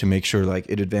research to make sure like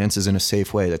it advances in a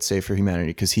safe way that's safe for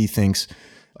humanity because he thinks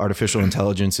artificial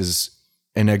intelligence is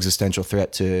an existential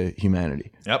threat to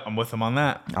humanity. Yep, I'm with him on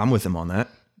that. I'm with him on that.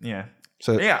 Yeah.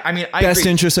 So yeah, I mean, best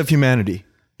interest of humanity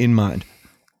in mind.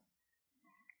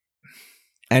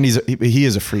 And he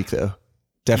is a freak though.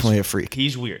 Definitely a freak.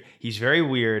 He's weird. He's very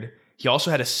weird. He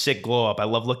also had a sick glow up. I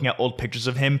love looking at old pictures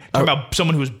of him. Talking about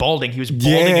someone who was balding. He was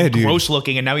balding and gross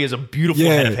looking, and now he has a beautiful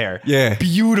head of hair. Yeah.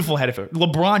 Beautiful head of hair.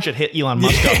 LeBron should hit Elon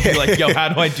Musk up. Be like, yo, how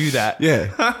do I do that?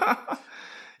 Yeah.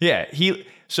 Yeah. He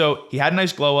had a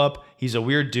nice glow up. He's a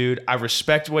weird dude. I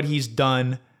respect what he's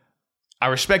done. I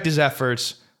respect his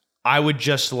efforts. I would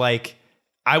like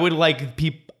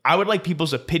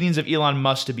people's opinions of Elon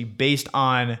Musk to be based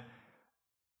on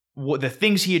what the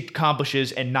things he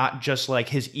accomplishes and not just like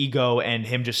his ego and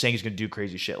him just saying he's going to do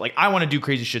crazy shit. Like I want to do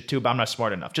crazy shit too, but I'm not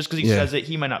smart enough. Just because he says it,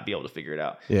 he might not be able to figure it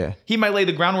out. Yeah. He might lay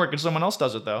the groundwork and someone else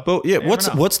does it though. But yeah,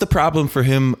 what's the problem for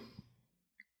him?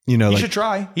 You know, he should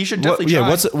try. He should definitely try.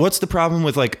 Yeah. What's the problem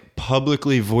with like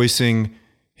publicly voicing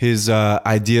his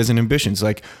ideas and ambitions?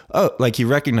 Like, like he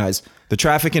recognized the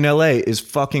traffic in LA is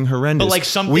fucking horrendous. But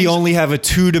like we only have a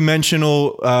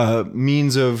 2-dimensional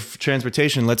means of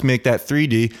transportation. Let's make that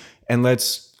 3D and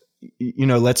let's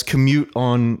commute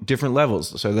on different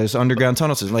levels. So there's underground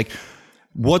tunnels. Like,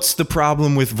 what's the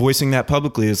problem with voicing that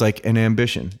publicly as like an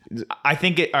ambition? I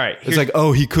think all right. It's like,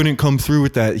 oh, he couldn't come through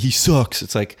with that. He sucks.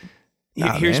 It's like,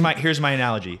 here's my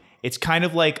analogy. It's kind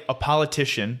of like a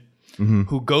politician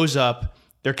who goes up,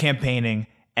 they're campaigning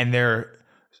and they're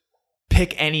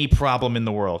pick any problem in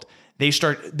the world. They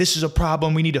start, this is a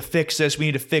problem. We need to fix this. We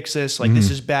need to fix this. Like,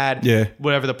 this is bad. Yeah.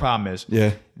 Whatever the problem is.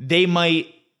 Yeah. They might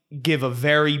give a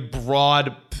very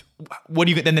broad,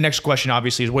 then the next question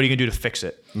obviously is, what are you gonna do to fix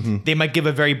it? They might give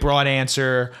a very broad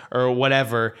answer or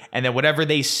whatever. And then whatever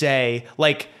they say,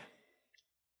 like,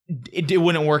 it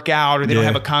wouldn't work out, or they don't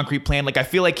have a concrete plan. Like, I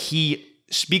feel like he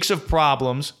speaks of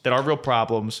problems that are real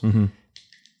problems.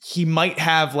 He might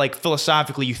have, like,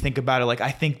 philosophically, you think about it, like,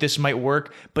 I think this might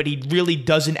work, but he really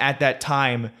doesn't at that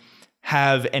time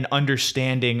have an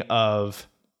understanding of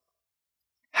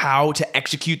how to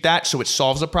execute that so it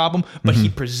solves a problem, but he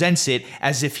presents it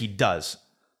as if he does.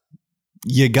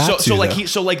 You got to.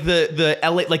 So like the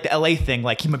LA thing,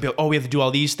 like, he might be like, oh, we have to do all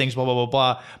these things, blah, blah, blah,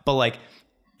 blah. But, like,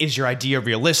 is your idea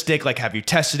realistic? Like, have you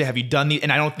tested it? Have you done these?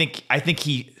 And I think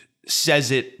he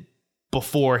says it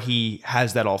before he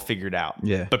has that all figured out.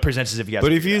 Yeah. But presents as if he has.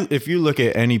 But if you look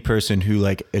at any person who,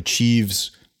 like,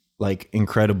 achieves, like,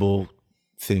 incredible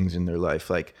things in their life,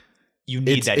 like, you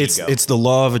need that ego. It's the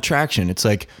law of attraction. It's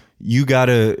like, you got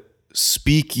to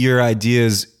speak your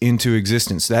ideas into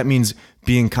existence. That means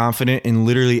being confident in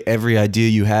literally every idea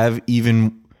you have,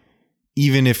 even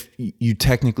if you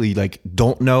technically, like,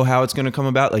 don't know how it's going to come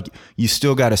about. Like, you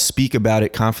still got to speak about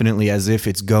it confidently as if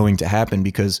it's going to happen,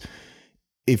 because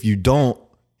if you don't,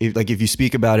 if you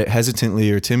speak about it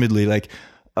hesitantly or timidly, like,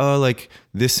 oh, like,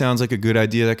 this sounds like a good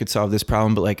idea that could solve this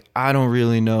problem, but, like, I don't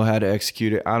really know how to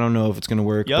execute it. I don't know if it's going to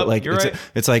work. Yep, but, like,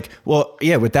 it's like, well,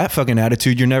 yeah, with that fucking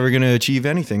attitude, you're never going to achieve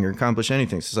anything or accomplish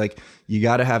anything. So it's like, you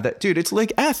got to have that. Dude, it's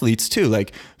like athletes too.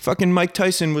 Like, fucking Mike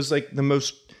Tyson was, like, the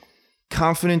most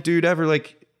confident dude ever.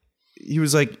 Like, he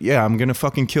was like, yeah, I'm going to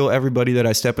fucking kill everybody that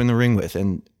I step in the ring with.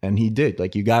 And he did.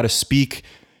 Like, you got to speak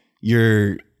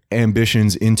your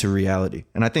ambitions into reality.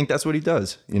 And I think that's what he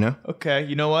does, you know? Okay.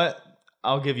 You know what?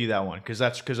 I'll give you that one, because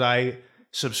I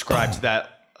subscribe to that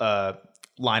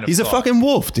line of He's thought. a fucking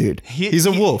wolf, dude. He's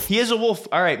a wolf. He is a wolf.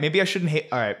 All right. Maybe I shouldn't hate.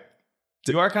 All right.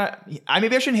 You are kind of,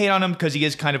 maybe I shouldn't hate on him, because he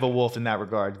is kind of a wolf in that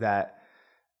regard. That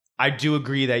I do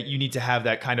agree that you need to have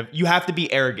that kind of, you have to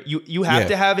be arrogant. You have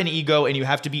to have an ego, and you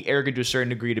have to be arrogant to a certain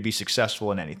degree to be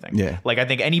successful in anything. Yeah. Like, I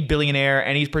think any billionaire,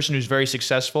 any person who's very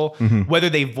successful, whether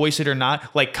they voice it or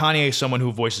not, like Kanye is someone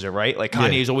who voices it, right? Like,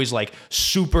 Kanye is always, like,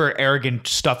 super arrogant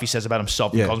stuff he says about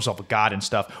himself. He calls himself a god and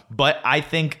stuff. But I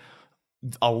think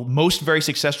most very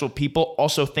successful people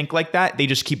also think like that. They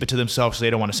just keep it to themselves, so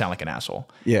they don't want to sound like an asshole.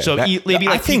 Yeah. So maybe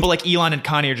like people like Elon and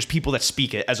Kanye are just people that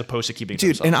speak it as opposed to keeping it to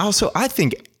themselves. And also, I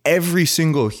think every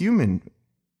single human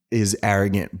is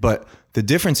arrogant, but the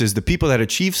difference is the people that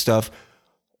achieve stuff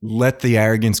let the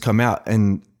arrogance come out,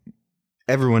 and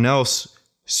everyone else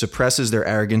suppresses their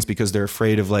arrogance because they're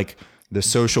afraid of, like, the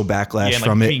social backlash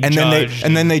from it,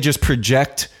 and then they just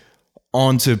project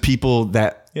onto people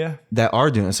that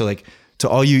are doing it. So, like, to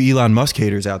all you Elon Musk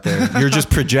haters out there, you're just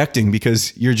projecting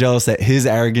because you're jealous that his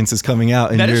arrogance is coming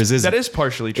out and yours isn't. That is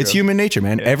partially true. It's human nature,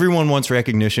 man. Yeah. Everyone wants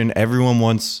recognition. Everyone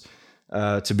wants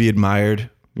to be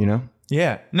admired, you know?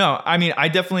 Yeah. No, I mean, I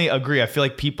definitely agree. I feel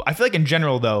like in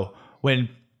general, though, when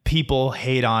people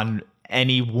hate on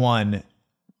anyone,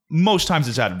 most times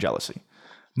it's out of jealousy.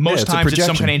 Most times it's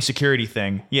some kind of insecurity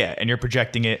thing. Yeah. And you're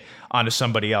projecting it onto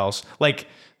somebody else. Like,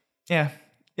 yeah.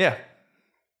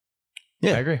 I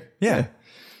agree. Yeah.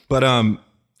 But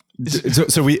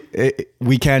so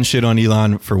we can shit on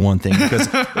Elon for one thing, because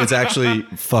it's actually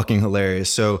fucking hilarious.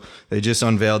 So they just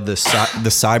unveiled the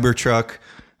Cybertruck,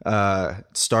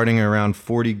 starting around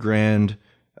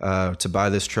 $40,000 to buy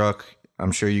this truck.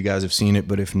 I'm sure you guys have seen it,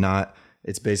 but if not,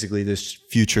 it's basically this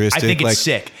futuristic. I think it's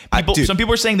sick. Some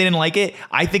people are saying they didn't like it.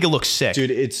 I think it looks sick,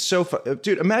 dude. It's so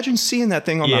dude. Imagine seeing that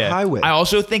thing on the highway. I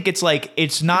also think it's like,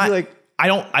 it's not like,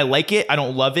 I like it. I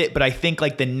don't love it, but I think,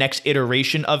 like, the next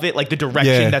iteration of it, like the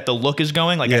direction that the look is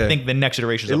going, like, I think the next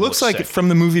iteration. It looks like sick. From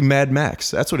the movie Mad Max.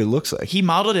 That's what it looks like. He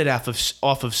modeled it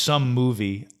off of some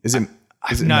movie. Is it?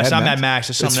 No, it's not Mad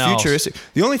Max. It's something else. Futuristic.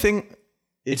 The only thing,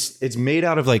 it's made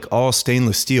out of, like, all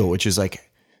stainless steel, which is, like,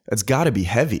 it's got to be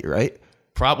heavy, right?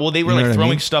 Well, they were like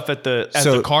throwing stuff at the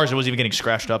cars. It wasn't even getting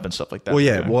scratched up and stuff like that. Well,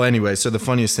 yeah. Well, anyway, so the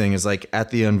funniest thing is, like,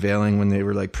 at the unveiling when they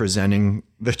were, like, presenting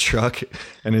the truck,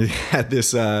 and it had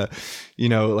this,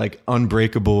 like,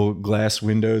 unbreakable glass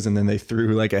windows, and then they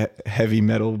threw, like, a heavy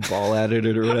metal ball at it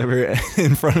or whatever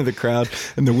in front of the crowd,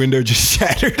 and the window just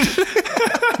shattered.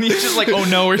 He's just like, oh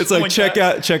no, it's like check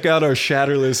out our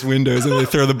shatterless windows, and they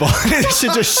throw the ball and it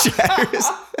just shatters.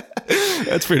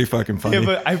 That's pretty fucking funny. Yeah,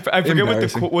 but I forget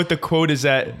what the quote is.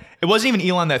 That it wasn't even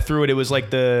Elon that threw it. It was like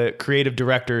the creative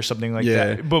director or something like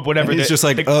that. But whatever. And he's just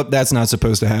like, oh, that's not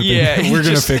supposed to happen. Yeah, we're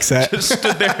gonna fix that. Just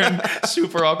stood there and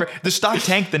super awkward. The stock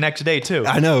tanked the next day too.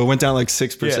 I know, it went down like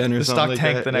 6% or something. The stock like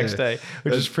tanked that. the next day,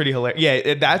 which is pretty hilarious.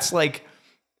 Yeah,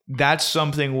 that's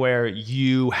something where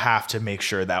you have to make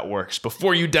sure that works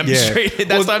before you demonstrate it.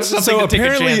 That's not something to take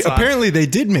a chance on. Apparently they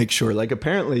did make sure. Like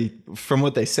apparently, from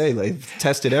what they say, they've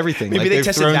tested everything. Maybe like, they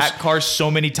tested that car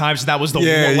so many times, and that was the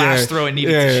last throw it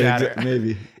needed to shatter.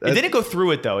 Maybe it didn't go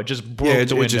through it though. It just broke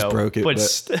the window. It just broke it. But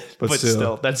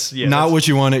still, that's not what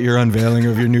you want at your unveiling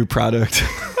of your new product.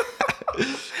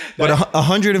 But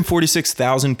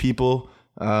 146,000 people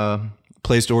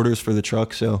placed orders for the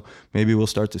truck, so maybe we'll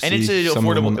start to see. And it's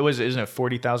affordable. Isn't it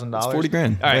 $40,000? It's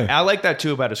 $40,000. All right, I like that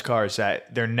too about his cars.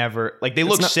 That they're never like they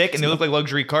look sick and they look like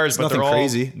luxury cars, but they're all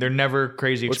crazy. They're never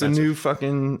crazy expensive. What's a new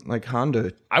fucking like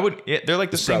Honda? They're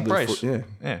like the same price.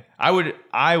 Yeah. I would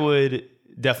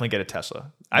definitely get a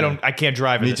Tesla. I can't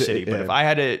drive in the city, but if I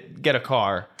had to get a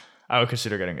car, I would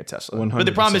consider getting a Tesla. 100%. But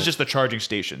the problem is just the charging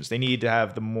stations. They need to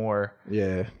have the more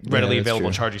readily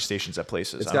available charging stations at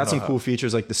places. It's got some cool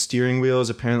features, like the steering wheel is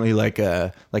apparently like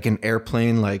an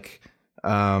airplane like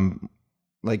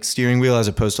steering wheel as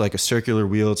opposed to like a circular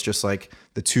wheel. It's just like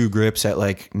the two grips at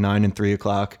like 9 and 3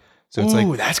 o'clock. So it's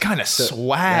like that's kind of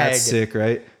swag. That's sick,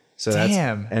 right? So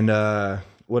damn. And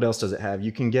what else does it have?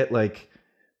 You can get like.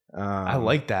 I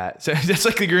like that. So that's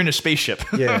like you're in a spaceship.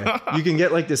 Yeah, you can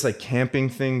get like this like camping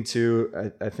thing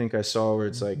too. I think I saw where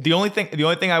it's like the only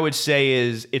thing I would say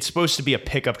is it's supposed to be a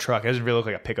pickup truck. It doesn't really look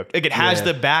like a pickup. Like it has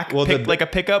the back like a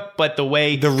pickup, but the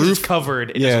way the roof is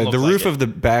covered, it doesn't look the roof like of the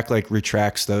back like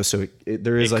retracts though, so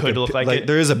there is like could look like it.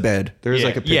 There is a bed. There is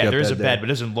like a pickup there is a bed, but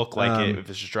it doesn't look like it if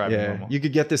it's just driving normal. You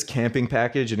could get this camping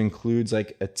package. It includes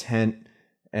like a tent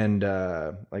and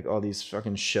like all these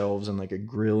fucking shelves and like a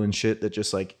grill and shit that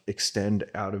just like extend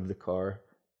out of the car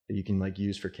that you can like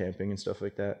use for camping and stuff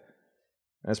like that.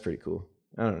 That's pretty cool.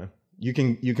 I don't know. You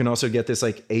can also get this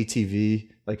like ATV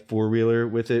like 4-wheeler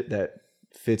with it that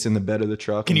fits in the bed of the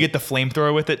truck. Can you get the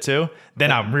flamethrower with it too?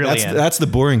 Then I'm really in. That's the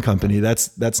Boring Company.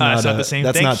 That's not the same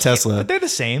that's thing. Not Tesla. But they're the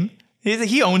same.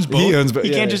 He owns both.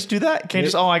 He can't just do that. Can't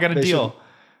just I got a deal.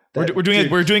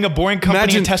 We're doing a Boring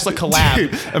Company and Tesla collab.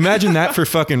 Dude, imagine that for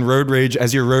fucking road rage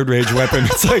as your road rage weapon.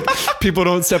 It's like people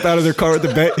don't step out of their car with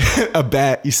a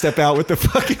bat. You step out with the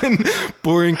fucking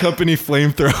Boring Company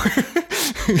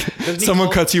flamethrower. Someone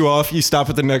cuts you off. You stop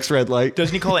at the next red light.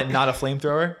 Doesn't he call it not a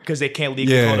flamethrower because they can't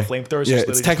legally call it a flamethrower? So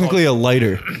it's technically a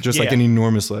lighter, just like an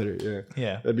enormous lighter.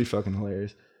 Yeah, that'd be fucking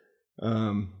hilarious.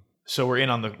 So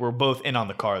we're both in on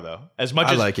the car though. As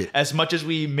much as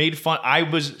we made fun, I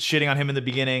was shitting on him in the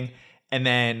beginning, and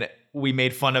then we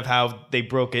made fun of how they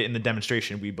broke it in the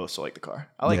demonstration. We both still like the car.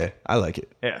 I like it. I like it.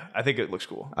 Yeah, I think it looks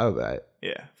cool. I would buy it.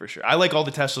 Yeah, for sure. I like all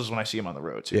the Teslas when I see them on the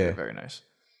road too. They're very nice.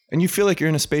 And you feel like you're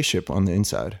in a spaceship on the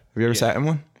inside. Have you ever sat in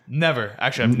one? Never.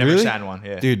 Actually, I've never sat in one.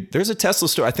 Yeah. Dude, there's a Tesla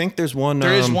store. I think there's one.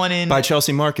 There is one by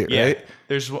Chelsea Market, right?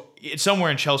 It's somewhere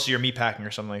in Chelsea or Meatpacking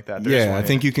or something like that. I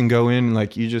think you can go in,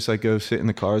 like you just like go sit in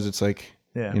the cars. It's like,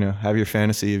 have your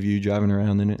fantasy of you driving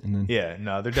around in it, and then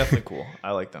they're definitely cool.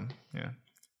 I like them. Yeah.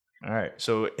 All right.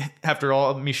 So after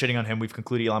all me shitting on him, we've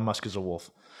concluded Elon Musk is a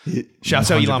wolf.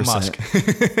 Shouts out Elon Musk.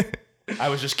 I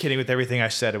was just kidding with everything I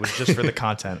said. It was just for the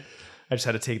content. I just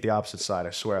had to take the opposite side. I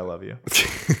swear I love you.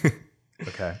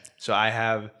 Okay. So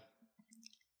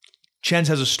Chen's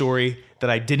has a story that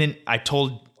I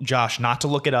told Josh not to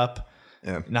look it up,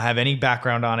 not have any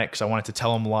background on it because I wanted to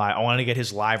tell him live. I wanted to get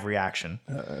his live reaction.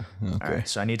 Okay. All right.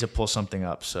 So I need to pull something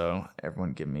up. So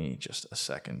everyone give me just a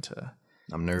second to.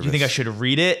 I'm nervous. Do you think I should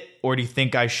read it or do you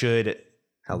think I should.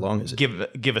 How long is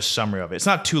it? Give a summary of it. It's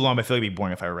not too long, but I feel like it'd be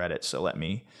boring if I read it. So let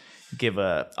me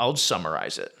I'll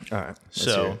summarize it. All right.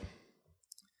 So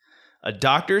a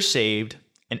doctor saved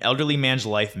an elderly man's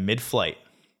life mid-flight.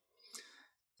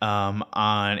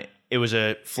 It was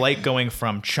a flight going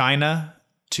from China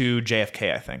to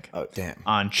JFK, I think. Oh, damn.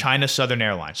 On China Southern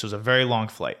Airlines. So it was a very long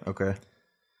flight. Okay.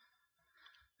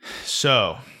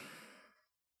 So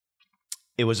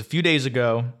it was a few days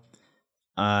ago,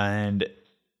 and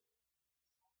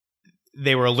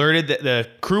they were alerted that the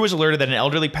crew was alerted that an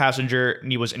elderly passenger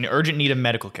was in urgent need of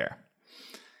medical care.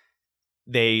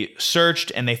 They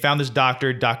searched and they found this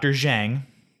doctor, Dr. Zhang,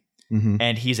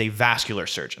 and he's a vascular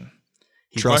surgeon.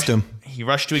 Trust him. He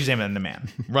rushed to examine the man.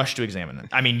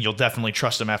 I mean, you'll definitely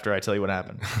trust him after I tell you what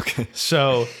happened. Okay.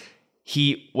 So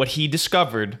what he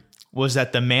discovered was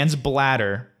that the man's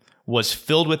bladder was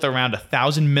filled with around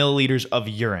 1,000 milliliters of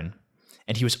urine,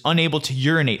 and he was unable to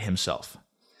urinate himself.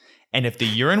 And if the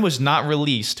urine was not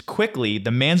released quickly,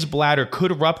 the man's bladder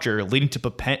could rupture, leading to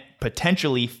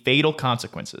potentially fatal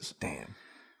consequences. Damn.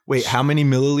 Wait, how many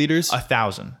milliliters?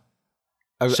 1,000.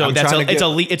 So it's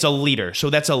a liter. So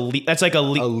that's that's like a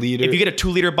liter. If you get a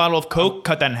 2-liter bottle of Coke,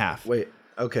 cut that in half. Wait.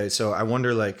 Okay. So I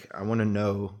wonder, I want to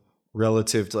know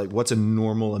relative to what's a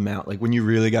normal amount? Like when you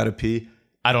really got to pee.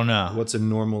 I don't know. What's a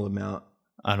normal amount?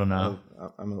 I don't know.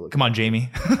 I'm gonna look. Come on,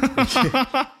 Jamie.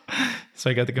 So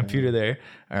I got the computer there.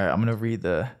 All right, I'm gonna read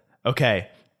the. Okay.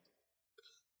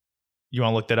 You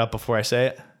want to look that up before I say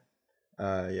it?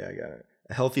 Yeah, I got it.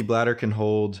 A healthy bladder can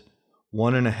hold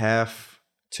 1.5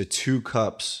 to 2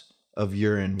 cups of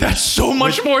urine. That's so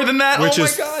much more than that. Which oh my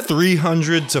is God.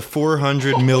 300 to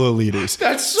 400 milliliters.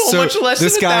 That's so much less than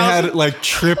this guy 1,000. had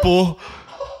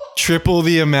triple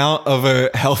the amount of a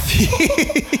healthy.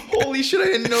 Holy shit! I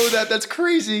didn't know that. That's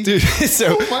crazy, dude.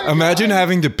 So my imagine God.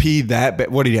 having to pee that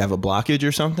bad. What did he have? A blockage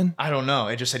or something? I don't know.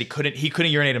 It just said he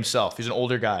couldn't urinate himself. He's an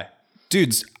older guy.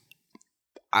 Dudes,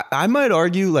 I might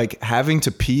argue having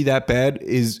to pee that bad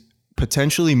is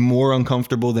potentially more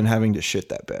uncomfortable than having to shit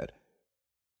that bad.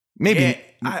 Maybe.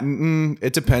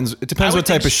 It depends. It depends what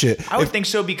type of shit. I would think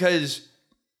so because,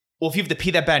 if you have to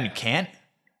pee that bad and you can't,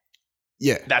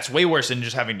 yeah, that's way worse than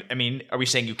just having. I mean, are we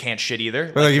saying you can't shit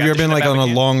either? But if you've ever been on a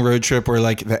long road trip where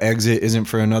the exit isn't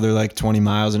for another 20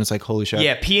 miles and it's holy shit.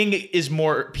 Yeah, peeing is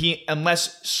more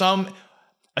unless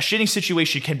a shitting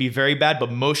situation can be very bad, but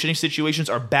most shitting situations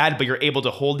are bad, but you're able to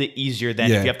hold it easier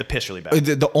than if you have to piss really bad.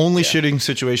 The only shitting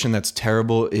situation that's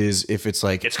terrible is if it's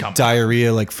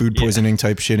diarrhea, food poisoning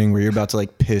type shitting where you're about to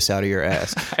piss out of your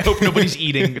ass. I hope nobody's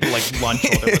eating lunch while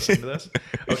they're listening to this.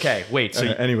 Okay, wait. So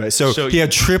anyway, so he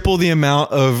had triple the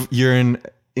amount of urine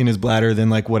in his bladder than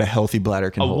what a healthy bladder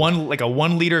can hold. A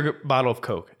 1 liter bottle of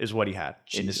Coke is what he had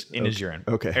in his urine.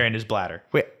 Okay. Or in his bladder.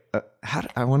 Wait.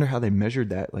 I wonder how they measured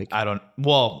that. I don't.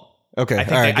 Well. Okay.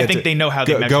 I think they know how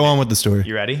they measured go on it. with the story.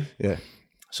 You ready? Yeah.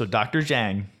 So Dr.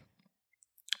 Zhang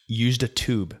used a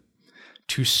tube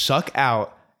to suck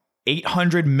out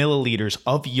 800 milliliters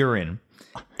of urine,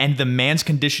 and the man's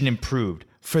condition improved.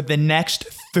 For the next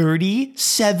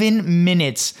 37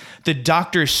 minutes, the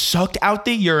doctor sucked out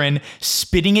the urine,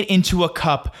 spitting it into a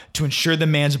cup to ensure the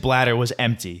man's bladder was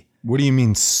empty. What do you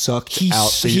mean sucked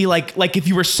out? He like if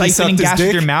you were siphoning gas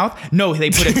with your mouth. No, they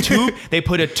put a tube. They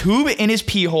put a tube in his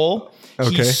pee hole.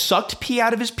 Okay. He sucked pee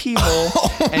out of his pee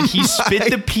hole, and he spit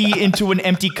the pee into an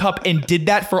empty cup, and did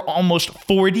that for almost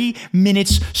 40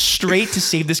 minutes straight to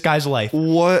save this guy's life.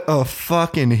 What a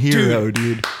fucking hero,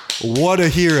 dude! What a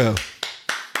hero!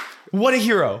 What a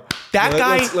hero! That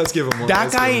guy. Let's give him one.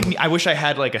 That guy. I wish I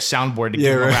had a soundboard to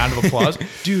give him a round of applause,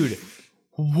 dude.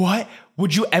 What?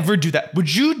 Would you ever do that?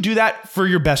 Would you do that for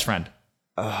your best friend?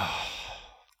 I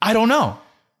don't know.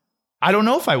 I don't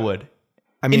know if I would.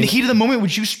 I mean, in the heat of the moment,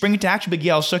 would you spring into action? But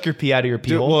yeah, I'll suck your pee out of your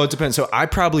pee hole. Well, it depends. So I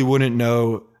probably wouldn't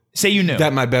know. Say you knew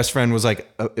that my best friend was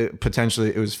potentially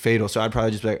it was fatal. So I'd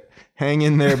probably just be like, hang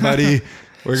in there, buddy.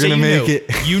 We're gonna make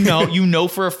it. You know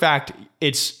for a fact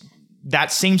it's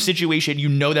that same situation. You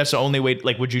know that's the only way.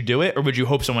 Would you do it, or would you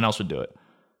hope someone else would do it?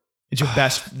 It's your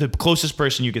the closest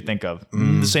person you could think of.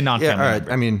 Let's say non-family. Yeah, all right.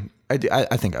 member. I mean,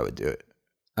 I think I would do it.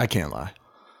 I can't lie.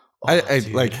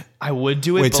 I would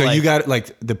do it. Wait, so you got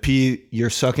the pee? You're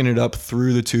sucking it up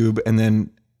through the tube, and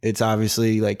then it's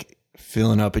obviously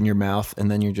filling up in your mouth, and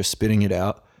then you're just spitting it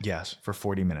out. Yes, for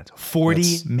 40 minutes.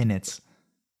 40 minutes.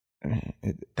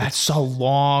 That's a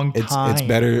long time.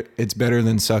 It's better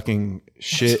than sucking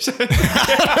shit.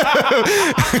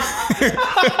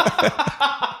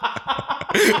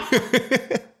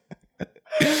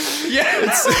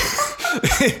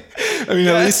 I mean,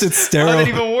 at least it's sterile. That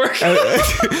didn't even work.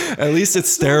 At least it's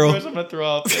sterile. I'm gonna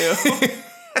throw up too.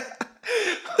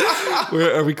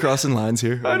 Are we crossing lines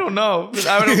here? I don't know.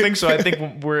 I don't think so. I think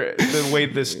the way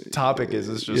this topic is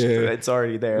just it's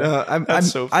already there.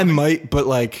 I might, but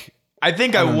I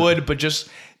think I would, but just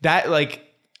that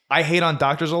I hate on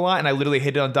doctors a lot, and I literally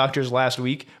hated on doctors last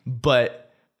week, but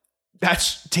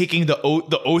that's taking the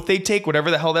oath they take,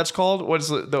 whatever the hell that's called. What is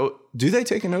the do they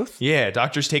take an oath? Yeah,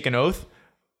 doctors take an oath,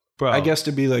 bro. I guess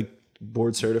to be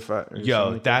board certified.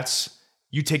 Or that's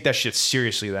you take that shit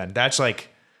seriously. Then that's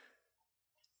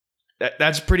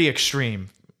that's pretty extreme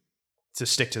to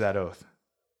stick to that oath.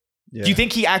 Yeah. Do you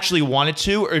think he actually wanted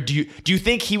to, or do you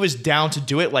think he was down to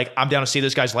do it? I'm down to save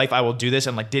this guy's life. I will do this,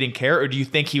 and didn't care, or do you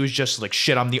think he was just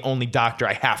shit? I'm the only doctor.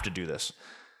 I have to do this.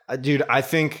 Dude, I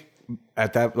think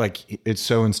at that it's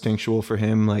so instinctual for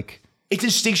him. It's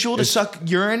instinctual to suck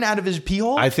urine out of his pee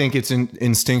hole. I think it's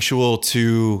instinctual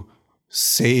to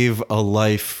save a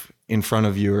life in front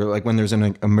of you, or when there's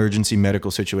an emergency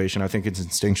medical situation. I think it's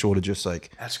instinctual to just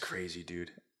That's crazy,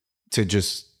 dude. to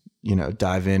just,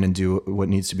 dive in and do what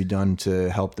needs to be done to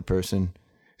help the person.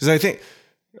 Because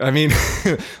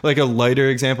like a lighter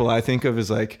example I think of is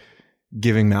like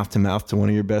giving mouth to mouth to one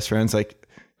of your best friends. Like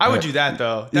I would do that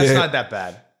though. That's not that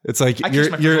bad. It's like I kiss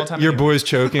my friends all the time your anyway. boy's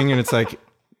choking and it's like,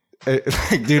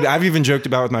 dude, I've even joked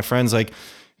about with my friends, like,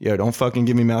 yo, don't fucking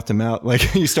give me mouth to mouth.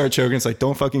 Like you start choking, it's like,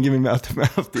 don't fucking give me mouth to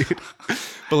mouth, dude.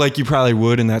 But like you probably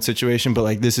would in that situation. But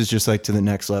like this is just like to the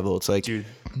next level. It's like, Dude,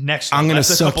 next I'm gonna that's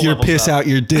a suck couple your levels piss up. out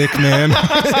your dick, man.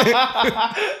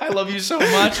 I love you so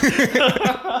much.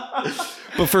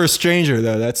 But for a stranger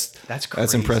though, that's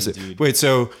crazy, impressive. dude. Wait,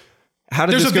 so how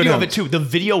did There's this a go video down? of it too. The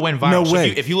video went viral. No So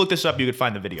way. if you look this up, you could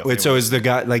find the video. Wait, so is the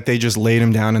guy like they just laid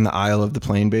him down in the aisle of the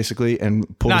plane basically and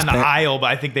pulled not his in the pants? aisle, but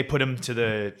I think they put him to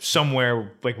the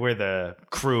somewhere like where the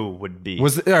crew would be. All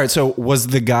right? So was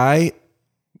the guy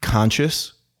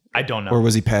conscious I don't know. or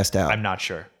was he passed out? I'm not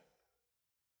sure.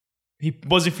 He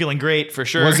wasn't feeling great for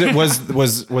sure. Was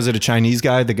it a Chinese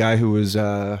guy? The guy who was,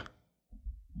 had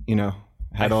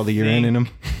all the urine in him.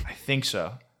 I think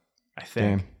so. I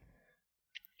think. Damn.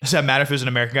 Does that matter if it was an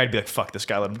American guy? I'd be like, fuck this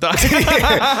guy, let him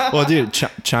die. Well, dude,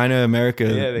 China, America.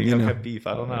 Yeah, they don't have beef.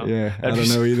 I don't know. Yeah, I That'd don't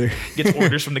be- know either. Gets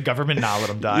orders from the government. Nah, let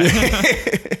him die.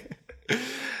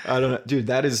 I don't know, dude.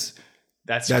 That's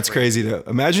That's crazy though.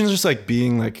 Imagine just like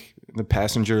being like the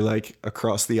passenger like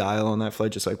across the aisle on that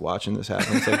flight, just like watching this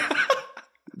happen. It's like.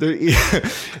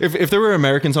 If there were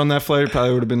Americans on that flight, it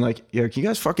probably would have been like, "Yo, can you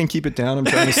guys fucking keep it down? I'm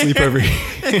trying to sleep over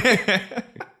here."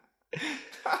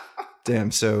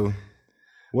 Damn. So,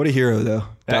 what a hero though.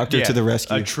 Doctor to the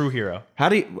rescue. A true hero.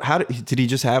 Did he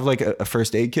just have like a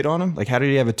first aid kit on him? Like, how did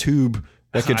he have a tube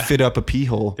that could fit up a pee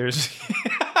hole? There's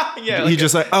yeah. He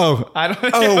just like, I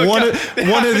don't one of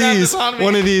have this on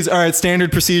me. these. All right,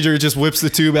 standard procedure. Just whips the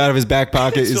tube out of his back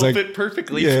pocket. He's Still like, fit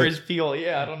perfectly yeah. for his peel.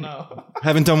 Yeah, I don't know.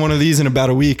 haven't done one of these in about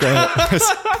a week. All right.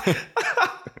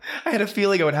 I had a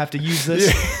feeling I would have to use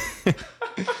this.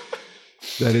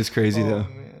 That is crazy though.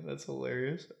 Man, that's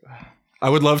hilarious. I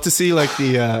would love to see like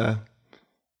the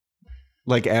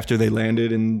like after they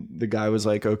landed and the guy was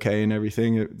like okay and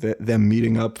everything, them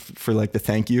meeting up for like the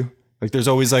thank you. Like there's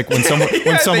always like when someone thank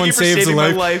when someone you for saves a saving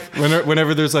my life, life.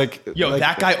 whenever there's like Yo,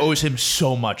 that guy owes him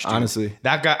so much, dude. Honestly.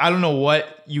 That guy, I don't know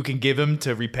what you can give him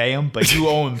to repay him, but you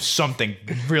owe him something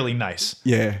really nice.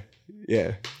 yeah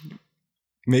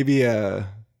maybe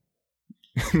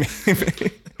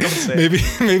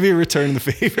maybe return the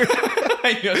favor.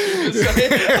 I know what you're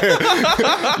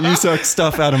gonna say. You suck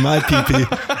stuff out of my pee-pee,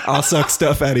 I'll suck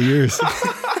stuff out of yours.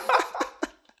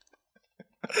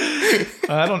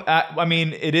 I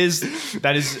mean, that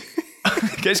is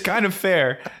I guess kind of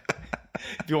fair.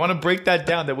 If you want to break that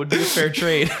down, that would be a fair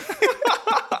trade.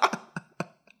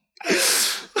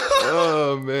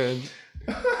 Oh man,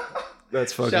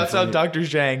 that's fucking Shouts funny. out Dr.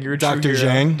 Zhang. You're a true Dr. hero.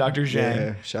 Zhang. Dr. Zhang.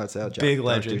 Yeah, shouts out Big Dr.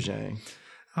 legend. Zhang.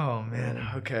 Oh man.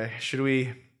 Okay. Should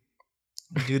we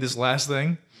do this last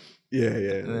thing Yeah.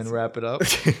 and then wrap it up?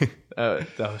 That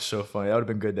was so funny. That would have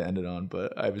been good to end it on,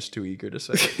 but I was too eager to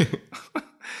say it.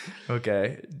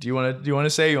 Okay. Do you want to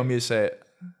say it? Or you want me to say it?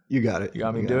 You got it. You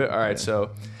got me to do it? All right.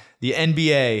 So the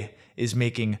NBA is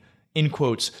making, in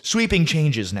quotes, sweeping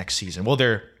changes next season. Well,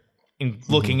 they're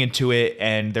looking into it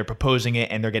and they're proposing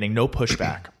it and they're getting no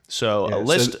pushback. So Yeah, a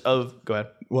list of, go ahead.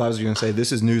 Well, I was going to say,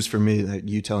 this is news for me that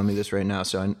you telling me this right now.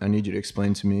 So I need you to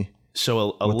explain to me. So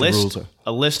a what the rules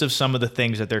are. list of some of the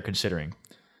things that they're considering.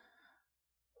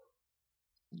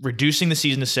 Reducing the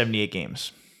season to 78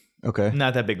 games. Okay.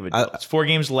 Not that big of a deal. It's 4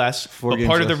 games less. But games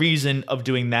part of the less. reason of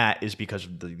doing that is because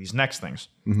of these next things.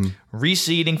 Mm-hmm.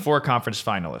 Reseeding 4 conference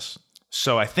finalists.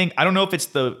 So I don't know if it's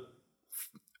the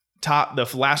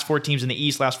last 4 teams in the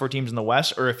East, last 4 teams in the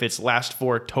West, or if it's last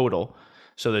 4 total.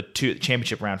 So the 2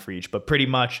 championship round for each, but pretty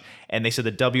much. And they said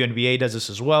the WNBA does this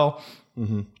as well,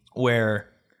 where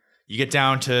you get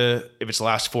down to, if it's the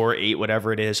last 4, 8,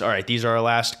 whatever it is. All right, these are our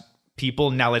last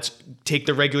people. Now let's take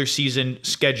the regular season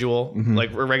schedule, like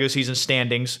regular season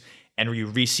standings, and you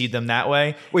reseed them that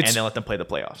way, Wait, and then let them play the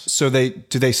playoffs. So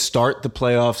do they start the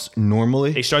playoffs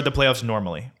normally? They start the playoffs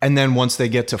normally. And then once they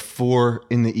get to 4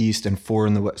 in the East and 4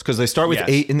 in the West, because they start with Yes.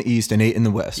 8 in the East and 8 in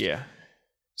the West. Yeah.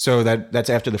 So that's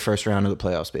after the first round of the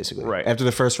playoffs, basically. Right. After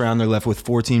the first round, they're left with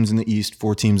 4 teams in the East,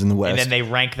 4 teams in the West. And then they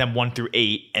rank them 1 through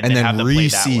 8 and And then then have them play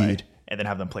that way. reseed. And then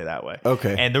have them play that way.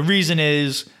 Okay. And the reason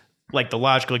is, like the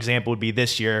logical example would be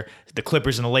this year, the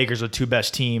Clippers and the Lakers are the 2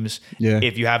 best teams. Yeah.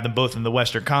 If you have them both in the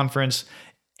Western Conference,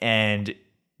 and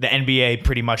the NBA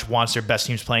pretty much wants their best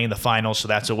teams playing in the finals, so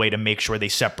that's a way to make sure they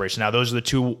separate. So now those are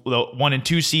the 1 and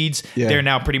 2 seeds. Yeah. They're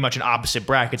now pretty much in opposite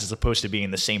brackets as opposed to being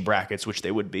in the same brackets, which they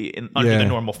would be under Yeah. the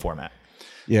normal format.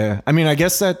 Yeah. I mean, I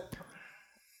guess that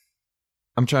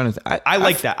I'm trying to. I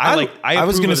like that. I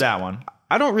approve of that one.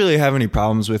 I don't really have any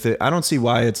problems with it. I don't see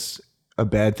why it's a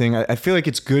bad thing. I feel like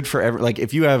it's good for like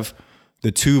if you have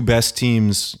the two best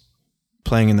teams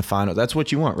playing in the final, that's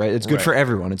what you want, right? It's good for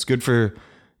everyone. It's good for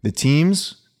the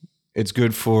teams. It's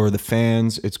good for the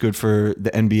fans. It's good for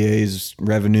the NBA's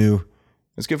revenue.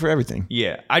 It's good for everything.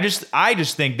 Yeah. I just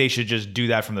think they should just do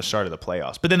that from the start of the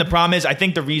playoffs. But then the problem is, I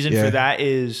think the reason for that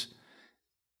is,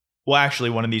 well, actually,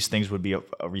 one of these things would be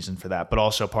a reason for that. But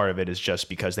also part of it is just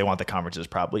because they want the conferences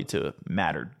probably to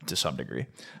matter to some degree.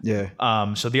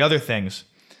 Yeah. So the other things,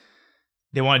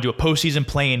 they want to do a postseason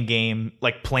play-in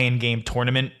game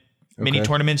tournament, mini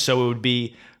tournament. So it would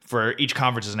be for each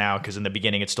conferences now, because in the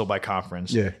beginning it's still by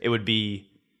conference. Yeah. It would be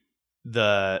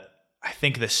I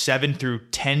think the 7 through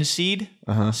 10 seed,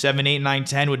 7, 8, 9,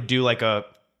 10 would do like a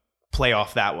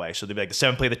playoff that way. So they'd be like the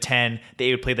 7 play the 10, the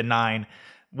 8 would play the 9.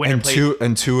 And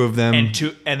two of them,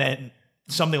 and then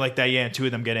something like that, yeah. And 2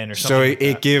 of them get in, or something. So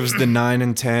it gives the 9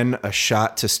 and 10 a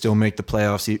shot to still make the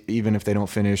playoffs, even if they don't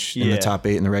finish in the top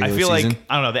 8 in the regular season. I feel like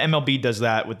I don't know. The MLB does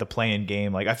that with the play-in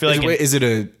game. Like I feel like is it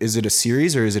a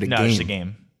series or is it a game? No, it's a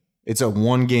game. It's a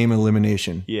 1-game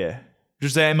elimination. Yeah,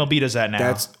 just the MLB does that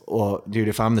now. Dude.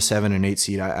 If I'm the 7 and 8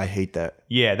 seed, I hate that.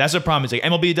 Yeah, that's the problem. It's like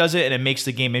MLB does it and it makes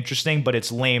the game interesting, but it's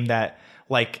lame that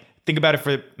like. Think about it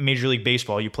for Major League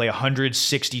Baseball. You play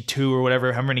 162 or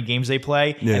whatever, how many games they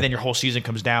play, and then your whole season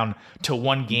comes down to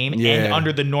 1 game. Yeah. And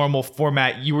under the normal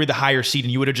format, you were the higher seed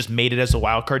and you would have just made it as a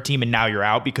wild card team, and now you're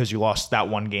out because you lost that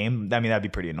 1 game. I mean, that'd be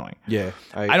pretty annoying. Yeah,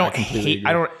 I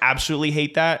don't absolutely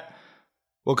hate that.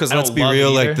 Well, because let's be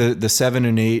real, like the 7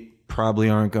 and 8 probably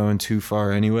aren't going too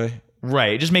far anyway.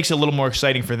 Right. It just makes it a little more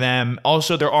exciting for them.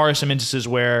 Also, there are some instances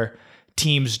where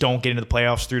teams don't get into the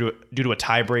playoffs due to a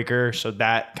tiebreaker, so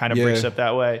that kind of breaks up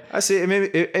that way. I see. Maybe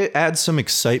it adds some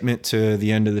excitement to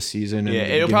the end of the season. Yeah,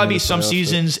 it'll probably be some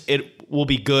seasons it will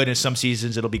be good, and some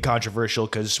seasons it'll be controversial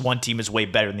because one team is way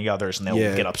better than the others, and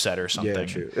they'll get upset or something. Yeah,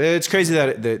 true. It's crazy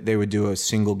that they would do a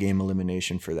single game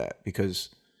elimination for that because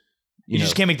you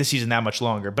just can't make the season that much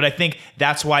longer. But I think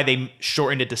that's why they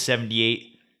shortened it to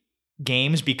 78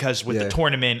 games, because with the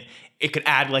tournament, it could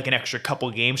add like an extra couple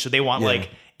games. So they want like,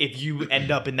 if you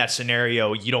end up in that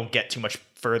scenario, you don't get too much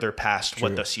further past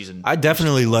what the season. I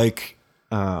definitely like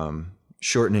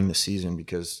shortening the season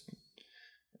because,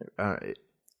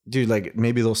 dude, like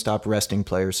maybe they'll stop resting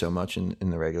players so much in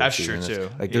the regular season. That's true too.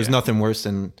 Like there's nothing worse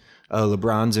than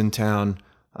LeBron's in town.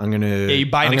 I'm gonna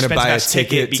buy a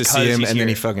ticket to see him, and then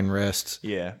he fucking rests.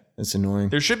 Yeah, it's annoying.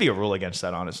 There should be a rule against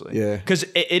that, honestly. Yeah, because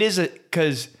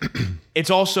because it's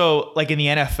also like in the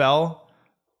NFL.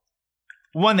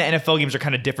 One, the NFL games are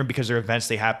kind of different because they're events,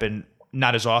 they happen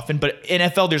not as often. But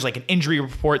NFL, there's like an injury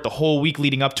report the whole week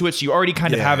leading up to it, so you already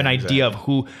kind of have an idea of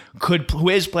who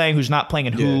is playing, who's not playing,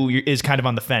 and who is kind of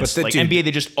on the fence. Like NBA,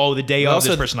 they just the day of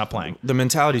this person not playing. The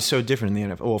mentality is so different in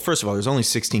the NFL. Well, first of all, there's only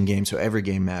 16 games, so every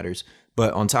game matters.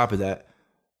 But on top of that,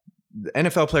 the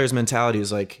NFL players' mentality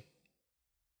is like,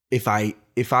 if I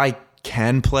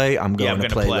can play, I'm going to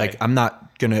play. Like I'm not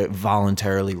going to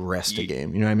voluntarily rest a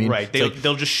game. You know what I mean? Right.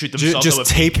 They'll just shoot themselves. Just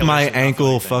tape my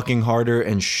ankle fucking harder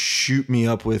and shoot me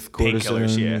up with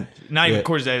cortisone. Yeah. Not even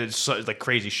cortisone. It's like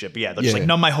crazy shit. But they'll just like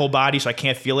numb my whole body so I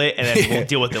can't feel it, and then we'll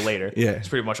deal with it later. Yeah. It's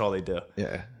pretty much all they do.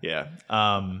 Yeah. Yeah.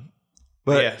 I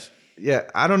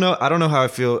don't know how I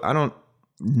feel. I don't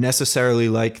necessarily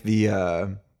like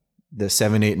the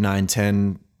 7, 8, 9,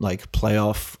 10 like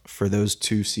playoff for those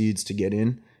 2 seeds to get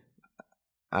in.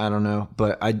 I don't know,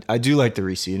 but I do like the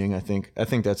reseeding. I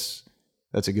think that's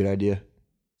a good idea.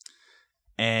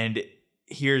 And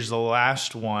here's the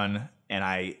last one, and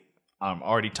I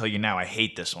already tell you now, I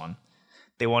hate this one.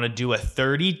 They want to do a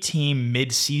 30-team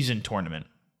mid-season tournament.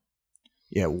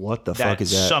 Yeah, what the fuck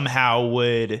is that? Somehow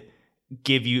would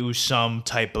give you some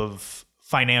type of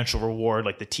financial reward,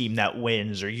 like the team that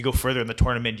wins, or you go further in the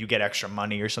tournament, you get extra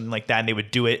money or something like that. And they would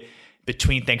do it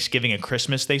between Thanksgiving and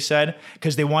Christmas, they said,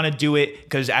 because they want to do it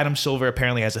because Adam Silver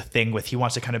apparently has a thing with, he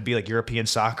wants to kind of be like European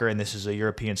soccer, and this is a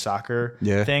European soccer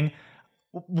thing.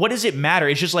 What does it matter?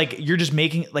 It's just like, you're just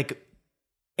making like,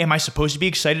 am I supposed to be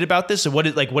excited about this? So what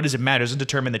does it matter? It doesn't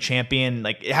determine the champion.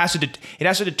 Like it has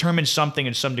to determine something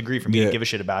in some degree for me to give a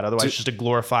shit about. Otherwise, it's just a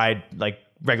glorified like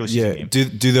regular season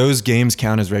game. Do those games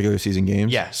count as regular season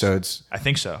games? Yeah. So it's, I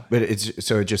think so. But it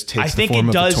just takes the form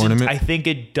of the tournament. I think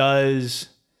it does.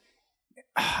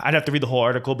 I'd have to read the whole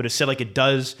article, but it said like it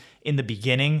does in the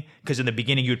beginning, because in the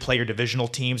beginning you would play your divisional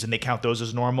teams and they count those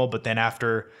as normal. But then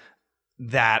after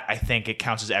that I think it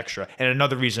counts as extra. And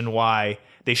another reason why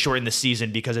they shorten the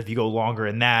season, because if you go longer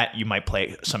in that, you might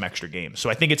play some extra games. So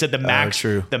I think it's at the max.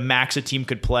 True. The max a team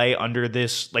could play under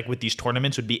this, like with these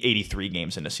tournaments, would be 83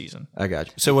 games in a season. I got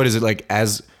you. So what is it like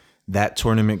as that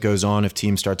tournament goes on? If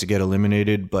teams start to get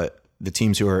eliminated, but the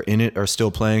teams who are in it are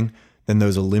still playing, then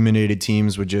those eliminated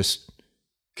teams would just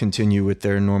continue with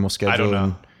their normal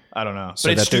schedule. I don't know.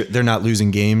 So that they're not losing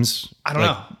games. I don't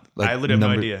know. I literally have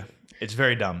no idea. It's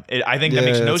very dumb. I think that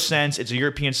makes no sense. It's a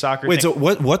European soccer Wait, thing.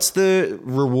 so what's the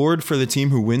reward for the team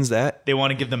who wins that? They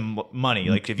want to give them money.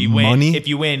 Like if you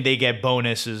win, they get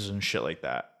bonuses and shit like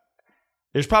that.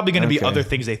 There's probably going to be other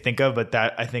things they think of, but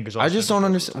that I think is also. I just don't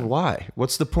understand why.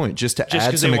 What's the point? Just to add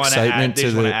because some they want excitement to to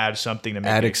want the to add something to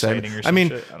make it exciting or I mean,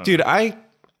 shit. I don't dude, know.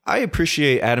 I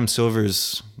appreciate Adam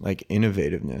Silver's like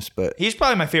innovativeness, but He's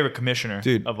probably my favorite commissioner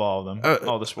Dude, of all of them,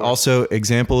 all the sports. also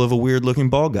example of a weird looking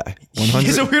bald guy. 100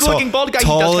 He's a weird looking bald guy. He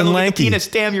tall does kind and of look like a lanky. penis.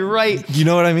 Damn, you're right. You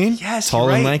know what I mean? Yes, tall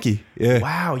you're and right. lanky. Yeah.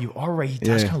 Wow, you are right. He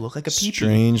does kind of look like a peepee.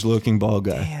 Strange looking bald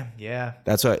guy. Damn, yeah.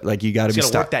 That's what like you got to be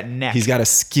gotta work that neck. He's got a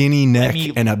skinny neck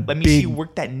and a let me big. see you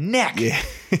work that neck. Yeah.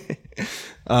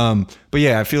 But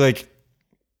yeah, I feel like,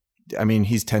 I mean,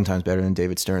 he's 10 times better than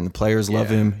David Stern. The players love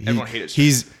him. Everyone hates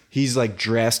Stern. He's like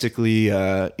drastically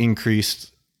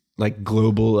increased like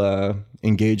global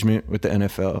engagement with the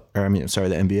NFL, or I mean, sorry,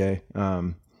 the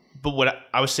NBA. But what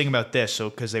I was thinking about this, so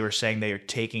because they were saying they are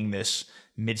taking this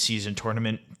mid-season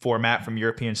tournament format from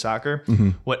European soccer,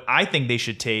 what I think they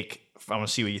should take, I want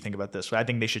to see what you think about this, what I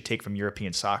think they should take from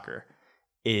European soccer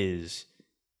is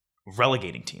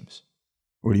relegating teams.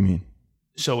 What do you mean?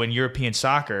 So in European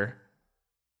soccer,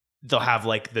 they'll have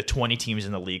like the 20 teams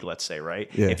in the league, let's say, right?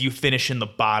 Yeah. If you finish in the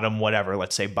bottom, whatever,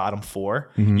 let's say bottom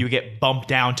 4, you get bumped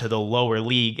down to the lower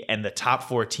league, and the top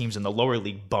 4 teams in the lower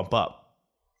league bump up.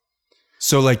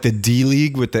 So like the D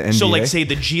League with the NBA? So like say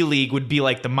the G League would be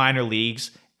like the minor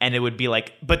leagues, and it would be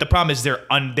like, but the problem is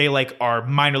they like are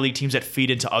minor league teams that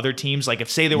feed into other teams. Like if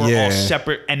say they were all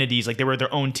separate entities, like they were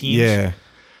their own teams. Yeah.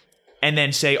 And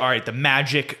then say, all right, the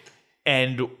Magic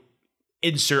and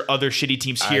insert other shitty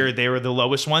teams here, they were the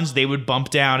lowest ones, they would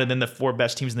bump down, and then the 4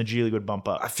 best teams in the G League would bump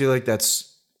up. I feel like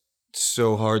that's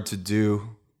so hard to do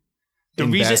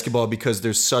in basketball because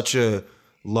there's such a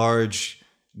large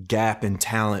gap in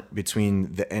talent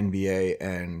between the NBA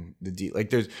and the D. Like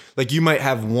there's like you might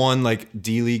have one like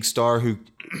D League star who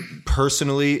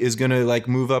personally is gonna like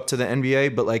move up to the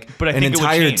NBA, but I an think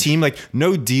entire team, like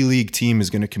no D League team is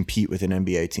gonna compete with an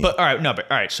NBA team. But all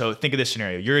right. So think of this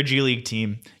scenario: you're a G League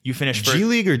team. You finish first. G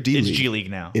League or D League? It's G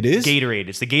League now. It is Gatorade.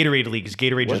 It's the Gatorade League. It's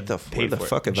Gatorade What just the paid where the for it.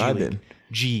 fuck have G I League. been?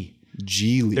 G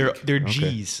League. They're Okay.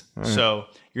 G's. So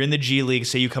you're in the G League.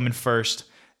 Say you come in first,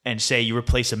 and say you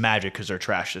replace a Magic because they're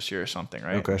trash this year or something,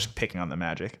 right? Okay. I'm just picking on the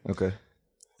Magic. Okay.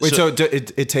 Wait, so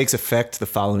it takes effect the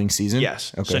following season?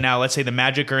 Yes. Okay. So now let's say the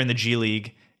Magic are in the G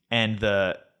League, and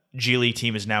the G League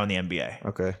team is now in the NBA.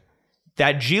 Okay.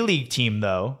 That G League team,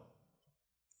 though,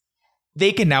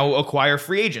 they can now acquire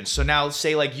free agents. So now,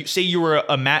 say you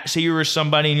were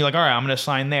somebody, and you're like, all right, I'm going to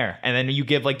sign there, and then you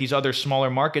give like these other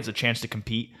smaller markets a chance to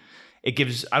compete. It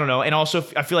gives, I don't know, and also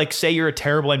I feel like say you're a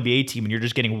terrible NBA team and you're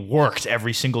just getting worked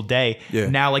every single day. Yeah.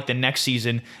 Now, like the next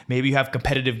season, maybe you have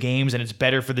competitive games, and it's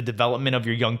better for the development of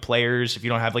your young players if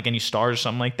you don't have like any stars or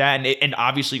something like that. And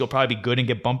obviously, you'll probably be good and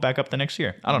get bumped back up the next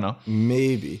year. I don't know.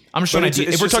 Maybe. I'm just trying to.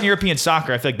 If we're talking European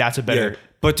soccer, I feel like that's a better. Yeah.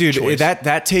 But dude, choice.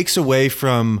 that takes away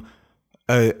from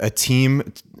a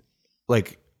team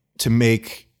like to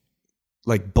make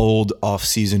like bold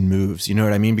off-season moves. You know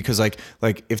what I mean? Because like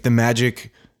if the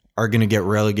Magic are going to get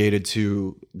relegated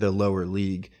to the lower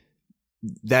league,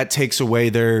 that takes away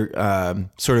their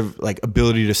sort of like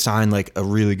ability to sign like a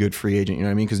really good free agent. You know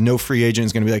what I mean? Because no free agent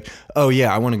is going to be like, oh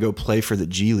yeah, I want to go play for the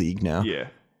G League now. Yeah.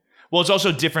 Well, it's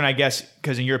also different, I guess,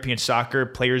 because in European soccer,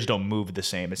 players don't move the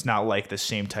same. It's not like the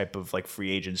same type of like free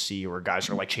agency where guys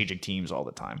are like changing teams all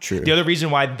the time. True. The other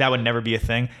reason why that would never be a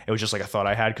thing, it was just like a thought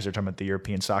I had because they're talking about the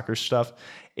European soccer stuff,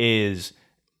 is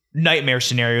nightmare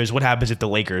scenarios. What happens if the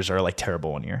Lakers are like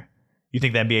terrible one year? You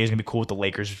think the NBA is going to be cool with the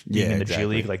Lakers being in the G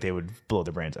League? Like they would blow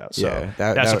their brains out. So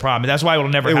that's the problem. That's why it will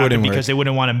never happen because they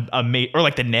wouldn't want a mate or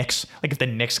like the Knicks. Like if the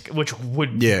Knicks, which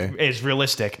is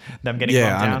realistic, them getting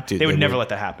bumped down, they would never let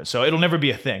that happen. So it'll never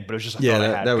be a thing. But it was just a thought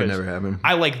I had. That would never happen.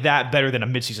 I like that better than a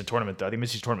midseason tournament though. I think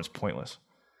midseason tournament's pointless.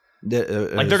 Like they're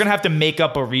going to have to make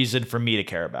up a reason for me to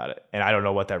care about it, and I don't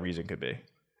know what that reason could be.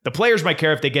 The players might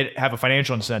care if they have a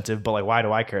financial incentive, but like why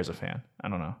do I care as a fan? I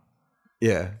don't know.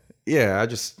 Yeah.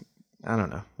 I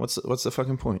don't know. What's the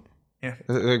fucking point? Yeah.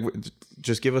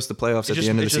 Just give us the playoffs at the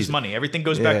end of the season. It's just money. Everything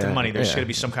goes back to money. There's going to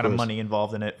be some kind of money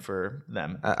involved in it for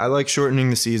them. I like shortening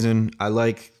the season. I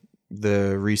like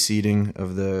the reseeding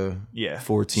of the Yeah,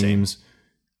 4 same. teams.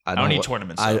 I don't need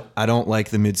tournaments, though. I don't like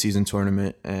the midseason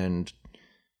tournament, and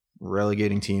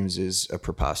relegating teams is a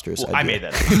preposterous idea. I made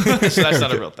that up. So that's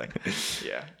not a real thing.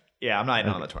 Yeah, I'm not in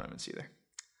on the tournaments either.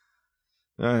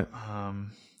 All right.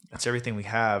 That's everything we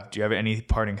have. Do you have any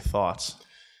parting thoughts?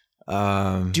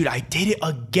 Dude, I did it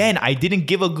again. I didn't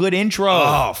give a good intro.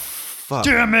 oh fuck!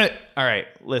 Damn it. All right,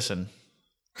 listen.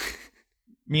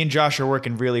 Me and Josh are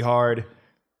working really hard.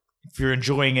 If you're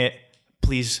enjoying it,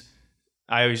 please,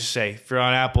 I always say, if you're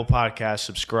on Apple Podcasts,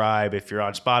 subscribe. If you're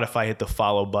on Spotify, hit the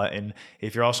follow button.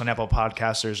 If you're also on Apple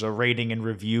Podcasts, there's a rating and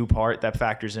review part that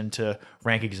factors into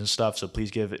rankings and stuff. So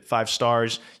please give it 5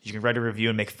 stars. You can write a review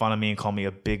and make fun of me and call me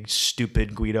a big,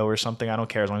 stupid Guido or something. I don't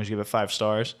care as long as you give it 5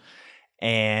 stars.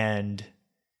 And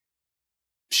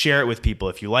share it with people.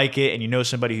 If you like it and you know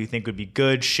somebody who you think would be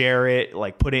good, share it.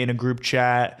 Like, put it in a group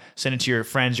chat. Send it to your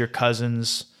friends, your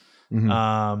cousins.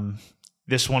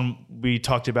 This one, we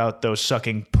talked about those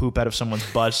sucking poop out of someone's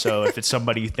butt. So if it's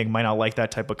somebody you think might not like that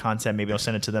type of content, maybe I'll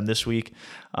send it to them this week.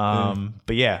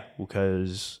 But yeah,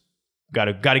 because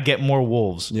gotta get more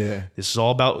wolves. Yeah. This is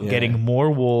all about getting more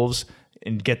wolves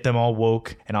and get them all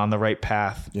woke and on the right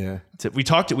path. Yeah.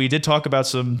 We did talk about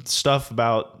some stuff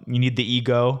about you need the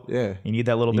ego. Yeah. You need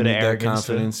that little You bit of need that arrogance.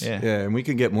 confidence. Yeah. And we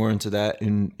can get more into that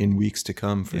in weeks to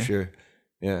come for sure.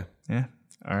 Yeah. Yeah.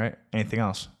 All right. Anything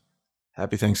else?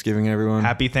 Happy Thanksgiving, everyone.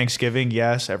 Happy Thanksgiving.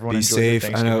 Yes. Everyone Be enjoy their safe. I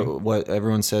Thanksgiving. know what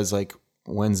everyone says, like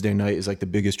Wednesday night is like the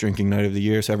biggest drinking night of the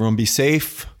year. So everyone be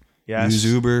safe. Yes. Use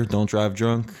Uber. Don't drive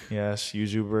drunk. Yes.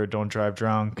 Use Uber. Don't drive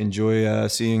drunk. Enjoy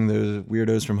seeing those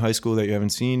weirdos from high school that you haven't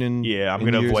seen in Yeah, I'm in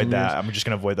going to years avoid and that. years. I'm just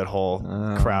going to avoid that whole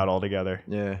crowd altogether.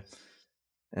 Yeah.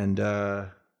 And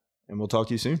we'll talk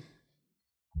to you soon.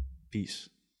 Peace.